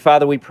 And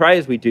Father, we pray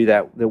as we do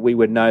that, that we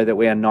would know that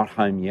we are not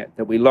home yet,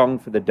 that we long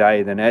for the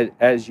day that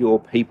as your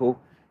people,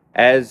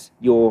 as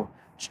your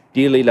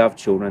dearly loved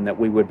children, that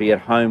we would be at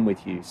home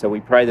with you. So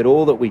we pray that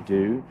all that we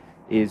do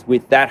is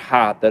with that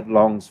heart that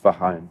longs for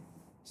home.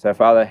 So,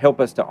 Father,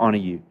 help us to honour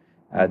you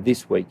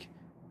this week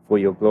for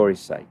your glory's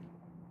sake.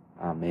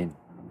 Amen.